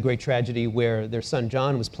 they had the great tragedy where their son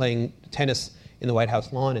John was playing tennis in the White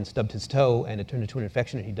House lawn and stubbed his toe, and it turned into an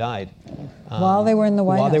infection, and he died. While they were in the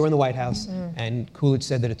White House? While they were in the White House. And Coolidge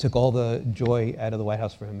said that it took all the joy out of the White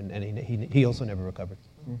House for him, and he also never recovered.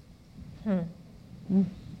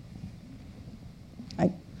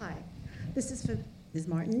 Hi, this is for Ms.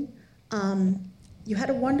 Martin. You had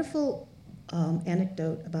a wonderful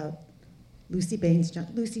anecdote about Lady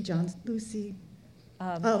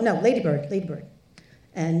Bird.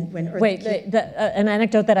 And when Eartha Kitt, an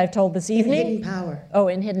anecdote that I've told this evening? in Hidden Power. Oh,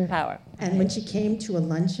 in Hidden Power. And when she came to a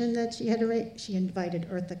luncheon that she had she invited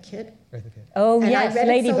Eartha Kitt. Oh, and yes, I read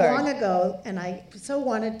Lady it so Bird. long ago, and I so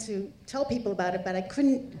wanted to tell people about it, but I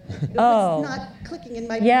couldn't. It Oh. was not clicking in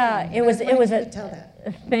my brain. Yeah, it was. It was a. Tell that.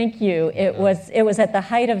 Thank you. It was at the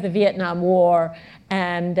height of the Vietnam War,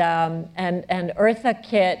 and Eartha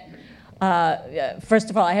Kitt.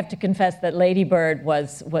 First of all, I have to confess that Lady Bird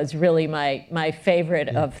was really my favorite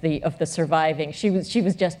of the surviving. She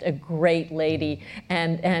was just a great lady.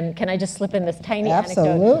 And can I just slip in this tiny anecdote?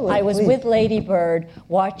 Absolutely, I was please. with Lady Bird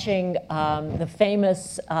watching the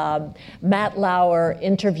famous Matt Lauer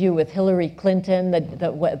interview with Hillary Clinton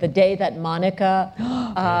the day that Monica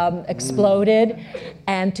exploded,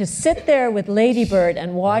 and to sit there with Lady Bird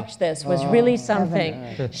and watch this was really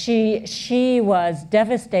something. She was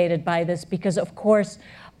devastated by this because, of course,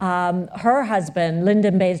 her husband,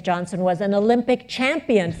 Lyndon Baines Johnson, was an Olympic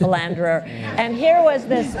champion philanderer, and here was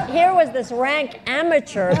this rank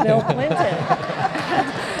amateur, Bill Clinton,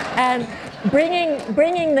 and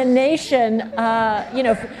bringing the nation,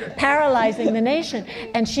 paralyzing the nation.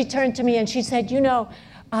 And she turned to me and she said,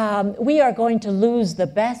 we are going to lose the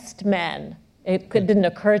best men. It didn't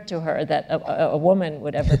occur to her that a woman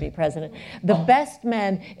would ever be president. The best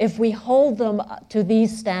men, if we hold them to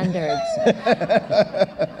these standards.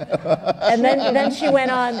 And then she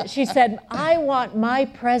went on, she said, I want my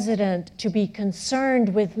president to be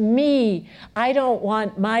concerned with me. I don't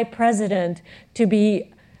want my president to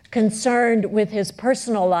be concerned with his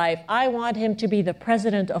personal life. I want him to be the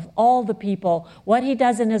president of all the people. What he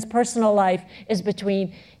does in his personal life is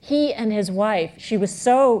between he and his wife. She was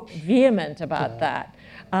so vehement about that.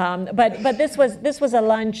 But this was a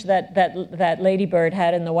lunch that Lady Bird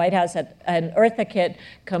had in the White House, and Eartha Kitt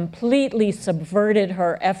completely subverted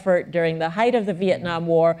her effort during the height of the Vietnam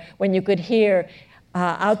War, when you could hear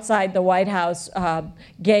outside the White House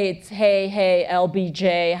gates, hey,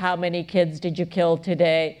 LBJ, how many kids did you kill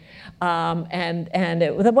today?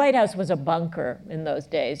 The White House was a bunker in those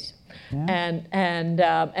days. Yeah.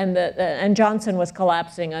 And Johnson was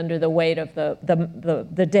collapsing under the weight of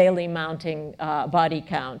the daily mounting body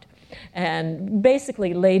count. And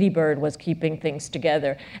basically, Lady Bird was keeping things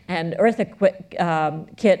together. And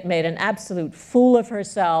Eartha Kitt made an absolute fool of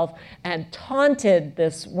herself and taunted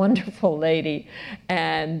this wonderful lady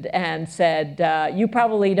and said, you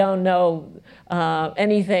probably don't know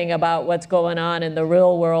anything about what's going on in the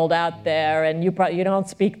real world out there, and you don't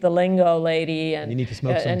speak the lingo, lady. And you need to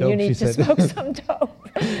smoke some dope, you need to smoke some dope.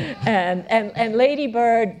 And Lady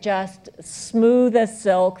Bird, just smooth as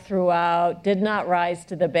silk throughout, did not rise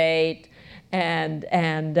to the bait, and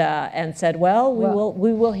said, well,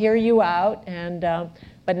 we will hear you out,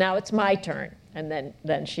 but now it's my turn. And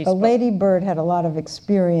then she spoke. Lady Bird had a lot of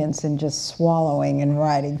experience in just swallowing and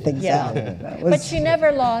writing things out. But she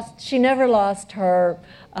never lost her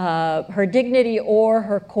dignity or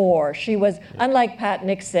her core. She was, unlike Pat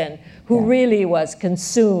Nixon, who really was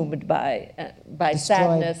consumed by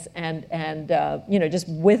sadness and just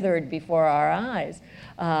withered before our eyes.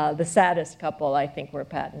 The saddest couple, I think, were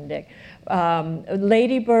Pat and Dick.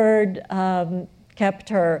 Lady Bird kept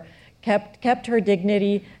her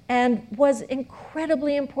dignity and was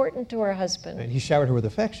incredibly important to her husband. And he showered her with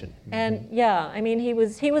affection. And he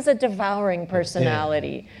was a devouring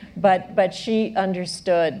personality, but she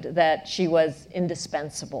understood that she was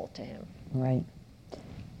indispensable to him. Right.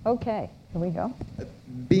 Okay, here we go.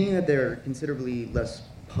 Being that they're considerably less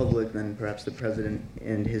public than perhaps the president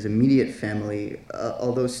and his immediate family,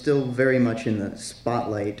 although still very much in the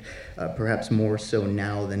spotlight, perhaps more so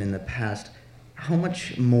now than in the past, how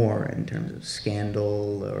much more in terms of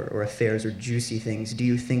scandal or affairs or juicy things do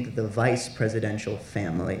you think that the vice presidential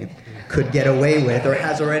family could get away with or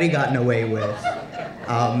has already gotten away with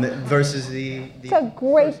versus the It's a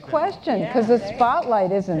great question, because the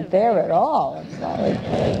spotlight isn't there at all. It's like,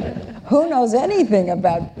 who knows anything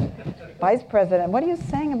about vice president? What are you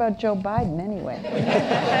saying about Joe Biden anyway?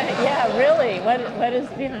 Yeah, really, what is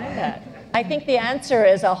behind that? I think the answer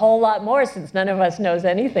is a whole lot more, since none of us knows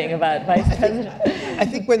anything about vice president. I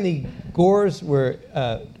think when the Gores were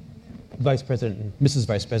vice president and Mrs.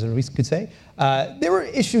 Vice President, we could say, there were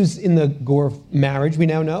issues in the Gore marriage, we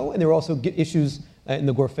now know, and there were also issues in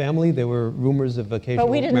the Gore family. There were rumors of occasional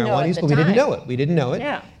marijuana use, but we didn't know it. We didn't know it.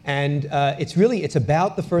 Yeah. And it's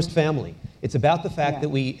about the first family. It's about the fact that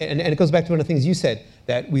and it goes back to one of the things you said,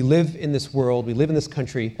 that we live in this world, we live in this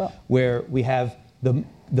country where we have the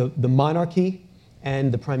monarchy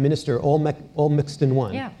and the prime minister all mixed in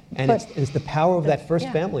one. Yeah. And it's the power of that first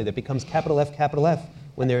family that becomes capital F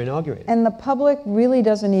when they're inaugurated. And the public really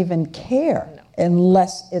doesn't even care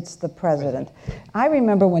unless it's the president. I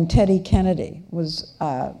remember when Teddy Kennedy was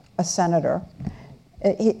a senator,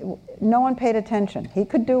 no one paid attention. He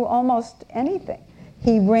could do almost anything.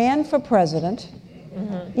 He ran for president,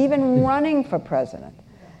 even running for president.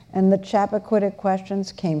 And the Chappaquiddick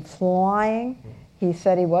questions came flying. He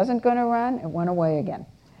said he wasn't going to run. It went away again.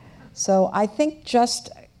 So I think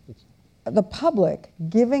just the public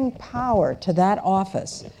giving power to that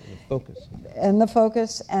office. And the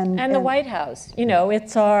focus. And the White House.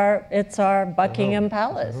 It's our Buckingham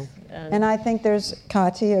Palace. And I think there's,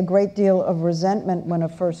 Kati, a great deal of resentment when a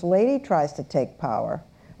first lady tries to take power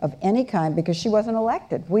of any kind because she wasn't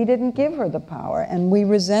elected. We didn't give her the power, and we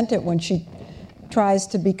resent it when she tries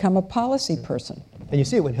to become a policy person. And you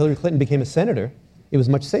see it when Hillary Clinton became a senator. It was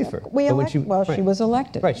much safer. She was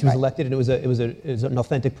elected. Right, she was elected, and it was an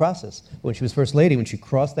authentic process. When she was first lady, when she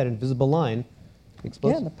crossed that invisible line,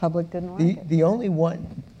 explosive. Yeah, the public didn't like it. The only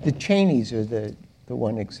one, the Cheneys are the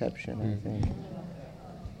one exception, I think.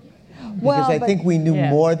 Because I think we knew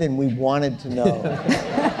more than we wanted to know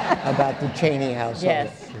about the Cheney household.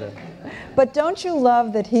 Yes. But don't you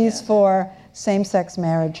love that he's for same-sex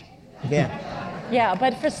marriage? Yeah. Yeah,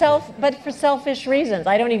 but for selfish reasons.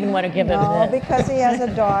 I don't even want to give him No, this. because he has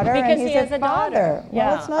a daughter Because and he's he has a a father. daughter. Yeah.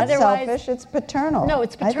 Well, it's not Otherwise- selfish, it's paternal. No,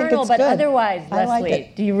 it's I think paternal, it's but good. otherwise, I like Leslie,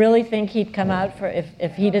 it. do you really think he'd come out for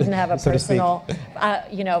if he didn't have a So to speak. personal,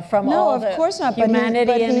 from No, all of the course not. humanity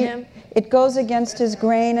but in him? It goes against his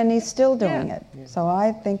grain, and he's still doing Yeah. it. So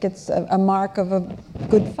I think it's a mark of a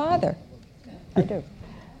good father. I do.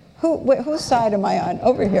 Whose side am I on?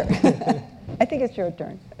 Over here. I think it's your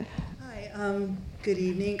turn. Hi, good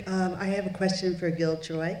evening. I have a question for Gil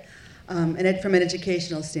Troy, and from an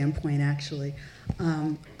educational standpoint, actually.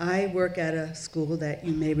 I work at a school that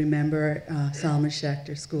you may remember, Solomon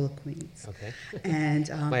Schechter School of Queens. Okay. And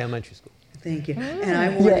My elementary school. thank you. And I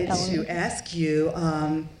wanted to ask you,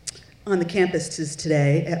 on the campuses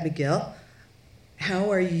today at McGill,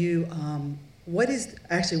 how are you? What is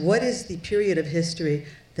the period of history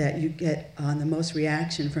that you get the most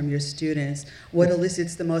reaction from your students? What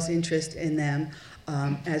elicits the most interest in them?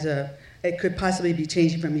 It could possibly be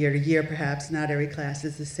changing from year to year, perhaps. Not every class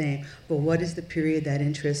is the same. But what is the period that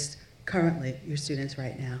interests currently your students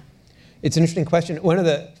right now? It's an interesting question. One of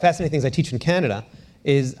the fascinating things I teach in Canada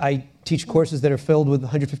is I teach courses that are filled with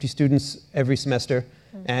 150 students every semester.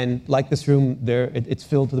 And like this room, it's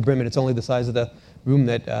filled to the brim, and it's only the size of the room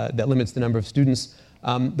that limits the number of students.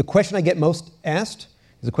 The question I get most asked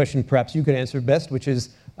is a question perhaps you could answer best, which is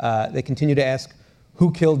they continue to ask,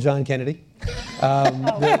 who killed John Kennedy?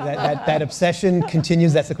 That obsession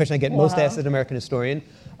continues. That's the question I get most asked as an American historian.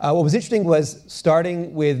 What was interesting was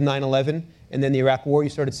starting with 9/11 and then the Iraq War, you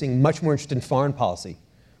started seeing much more interest in foreign policy,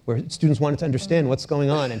 where students wanted to understand what's going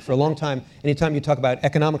on. And for a long time, anytime you talk about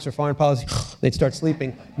economics or foreign policy, they'd start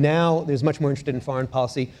sleeping. Now there's much more interest in foreign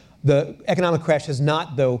policy. The economic crash has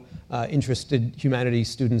not, though, interested humanities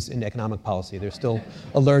students in economic policy. They're still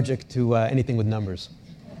allergic to anything with numbers.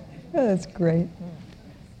 Oh, that's great.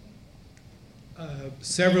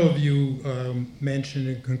 Several of you mentioned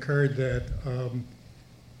and concurred that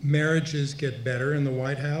marriages get better in the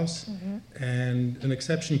White House, and an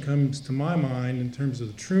exception comes to my mind in terms of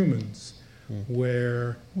the Trumans,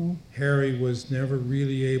 where Harry was never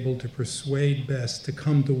really able to persuade Bess to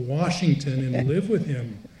come to Washington and live with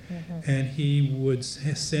him. And he would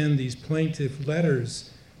send these plaintive letters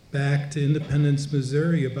back to Independence,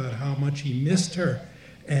 Missouri about how much he missed her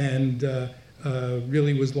and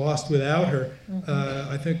really was lost without her.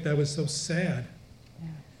 I think that was so sad.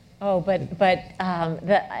 Oh, but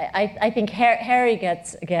I think Harry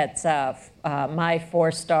gets my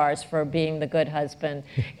 4 stars for being the good husband.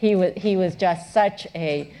 He was just such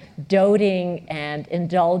a doting and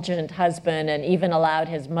indulgent husband, and even allowed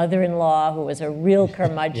his mother-in-law, who was a real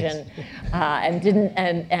curmudgeon,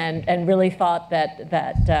 and really thought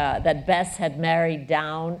that Bess had married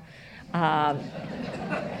down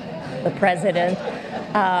the president,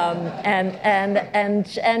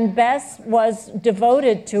 and Bess was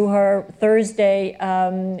devoted to her Thursday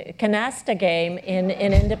canasta game in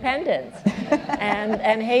Independence,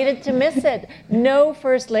 and hated to miss it. No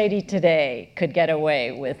first lady today could get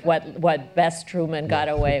away with what Bess Truman got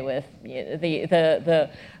away with. The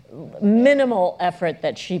minimal effort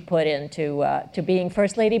that she put into to being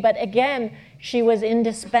first lady, but again, she was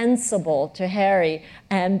indispensable to Harry.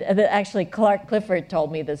 And actually, Clark Clifford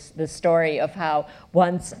told me this story of how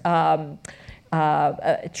once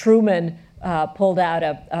Truman pulled out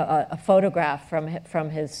a photograph from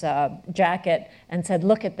his jacket and said,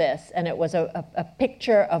 "Look at this." And it was a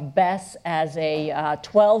picture of Bess as a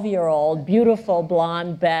 12-year-old, beautiful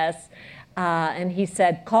blonde Bess. And he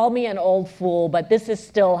said, "Call me an old fool, but this is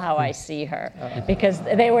still how I see her," because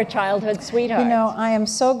they were childhood sweethearts. You know, I am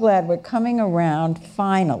so glad we're coming around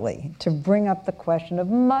finally to bring up the question of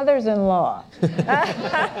mothers-in-law.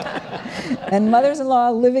 And mothers-in-law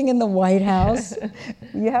living in the White House.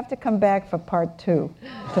 You have to come back for part 2.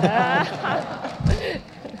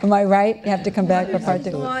 Am I right? You have to come back for part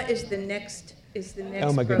 2. Mothers-in-law is the next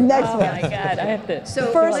Oh my program. goodness. Next Oh one. my God, I have to.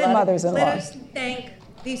 So First let mothers-in-law. us thank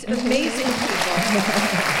these amazing people.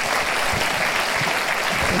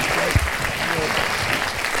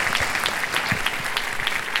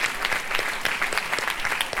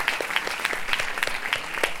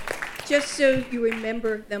 Just so you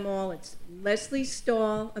remember them all, it's Leslie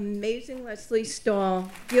Stahl, amazing Leslie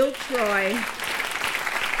Stahl, Gil Troy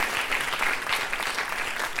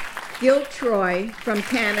from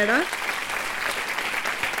Canada,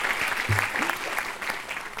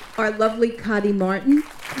 our lovely Cotty Martin,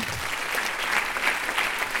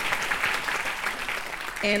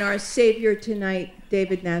 and our savior tonight,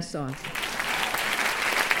 David Nassau.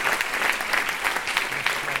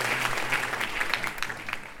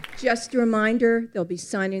 Just a reminder, they'll be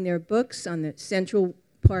signing their books on the central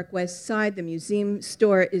Park West side. The museum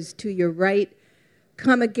store is to your right.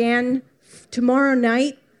 Come again. Tomorrow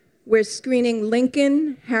night, we're screening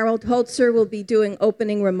Lincoln. Harold Holzer will be doing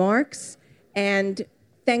opening remarks. And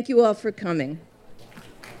thank you all for coming.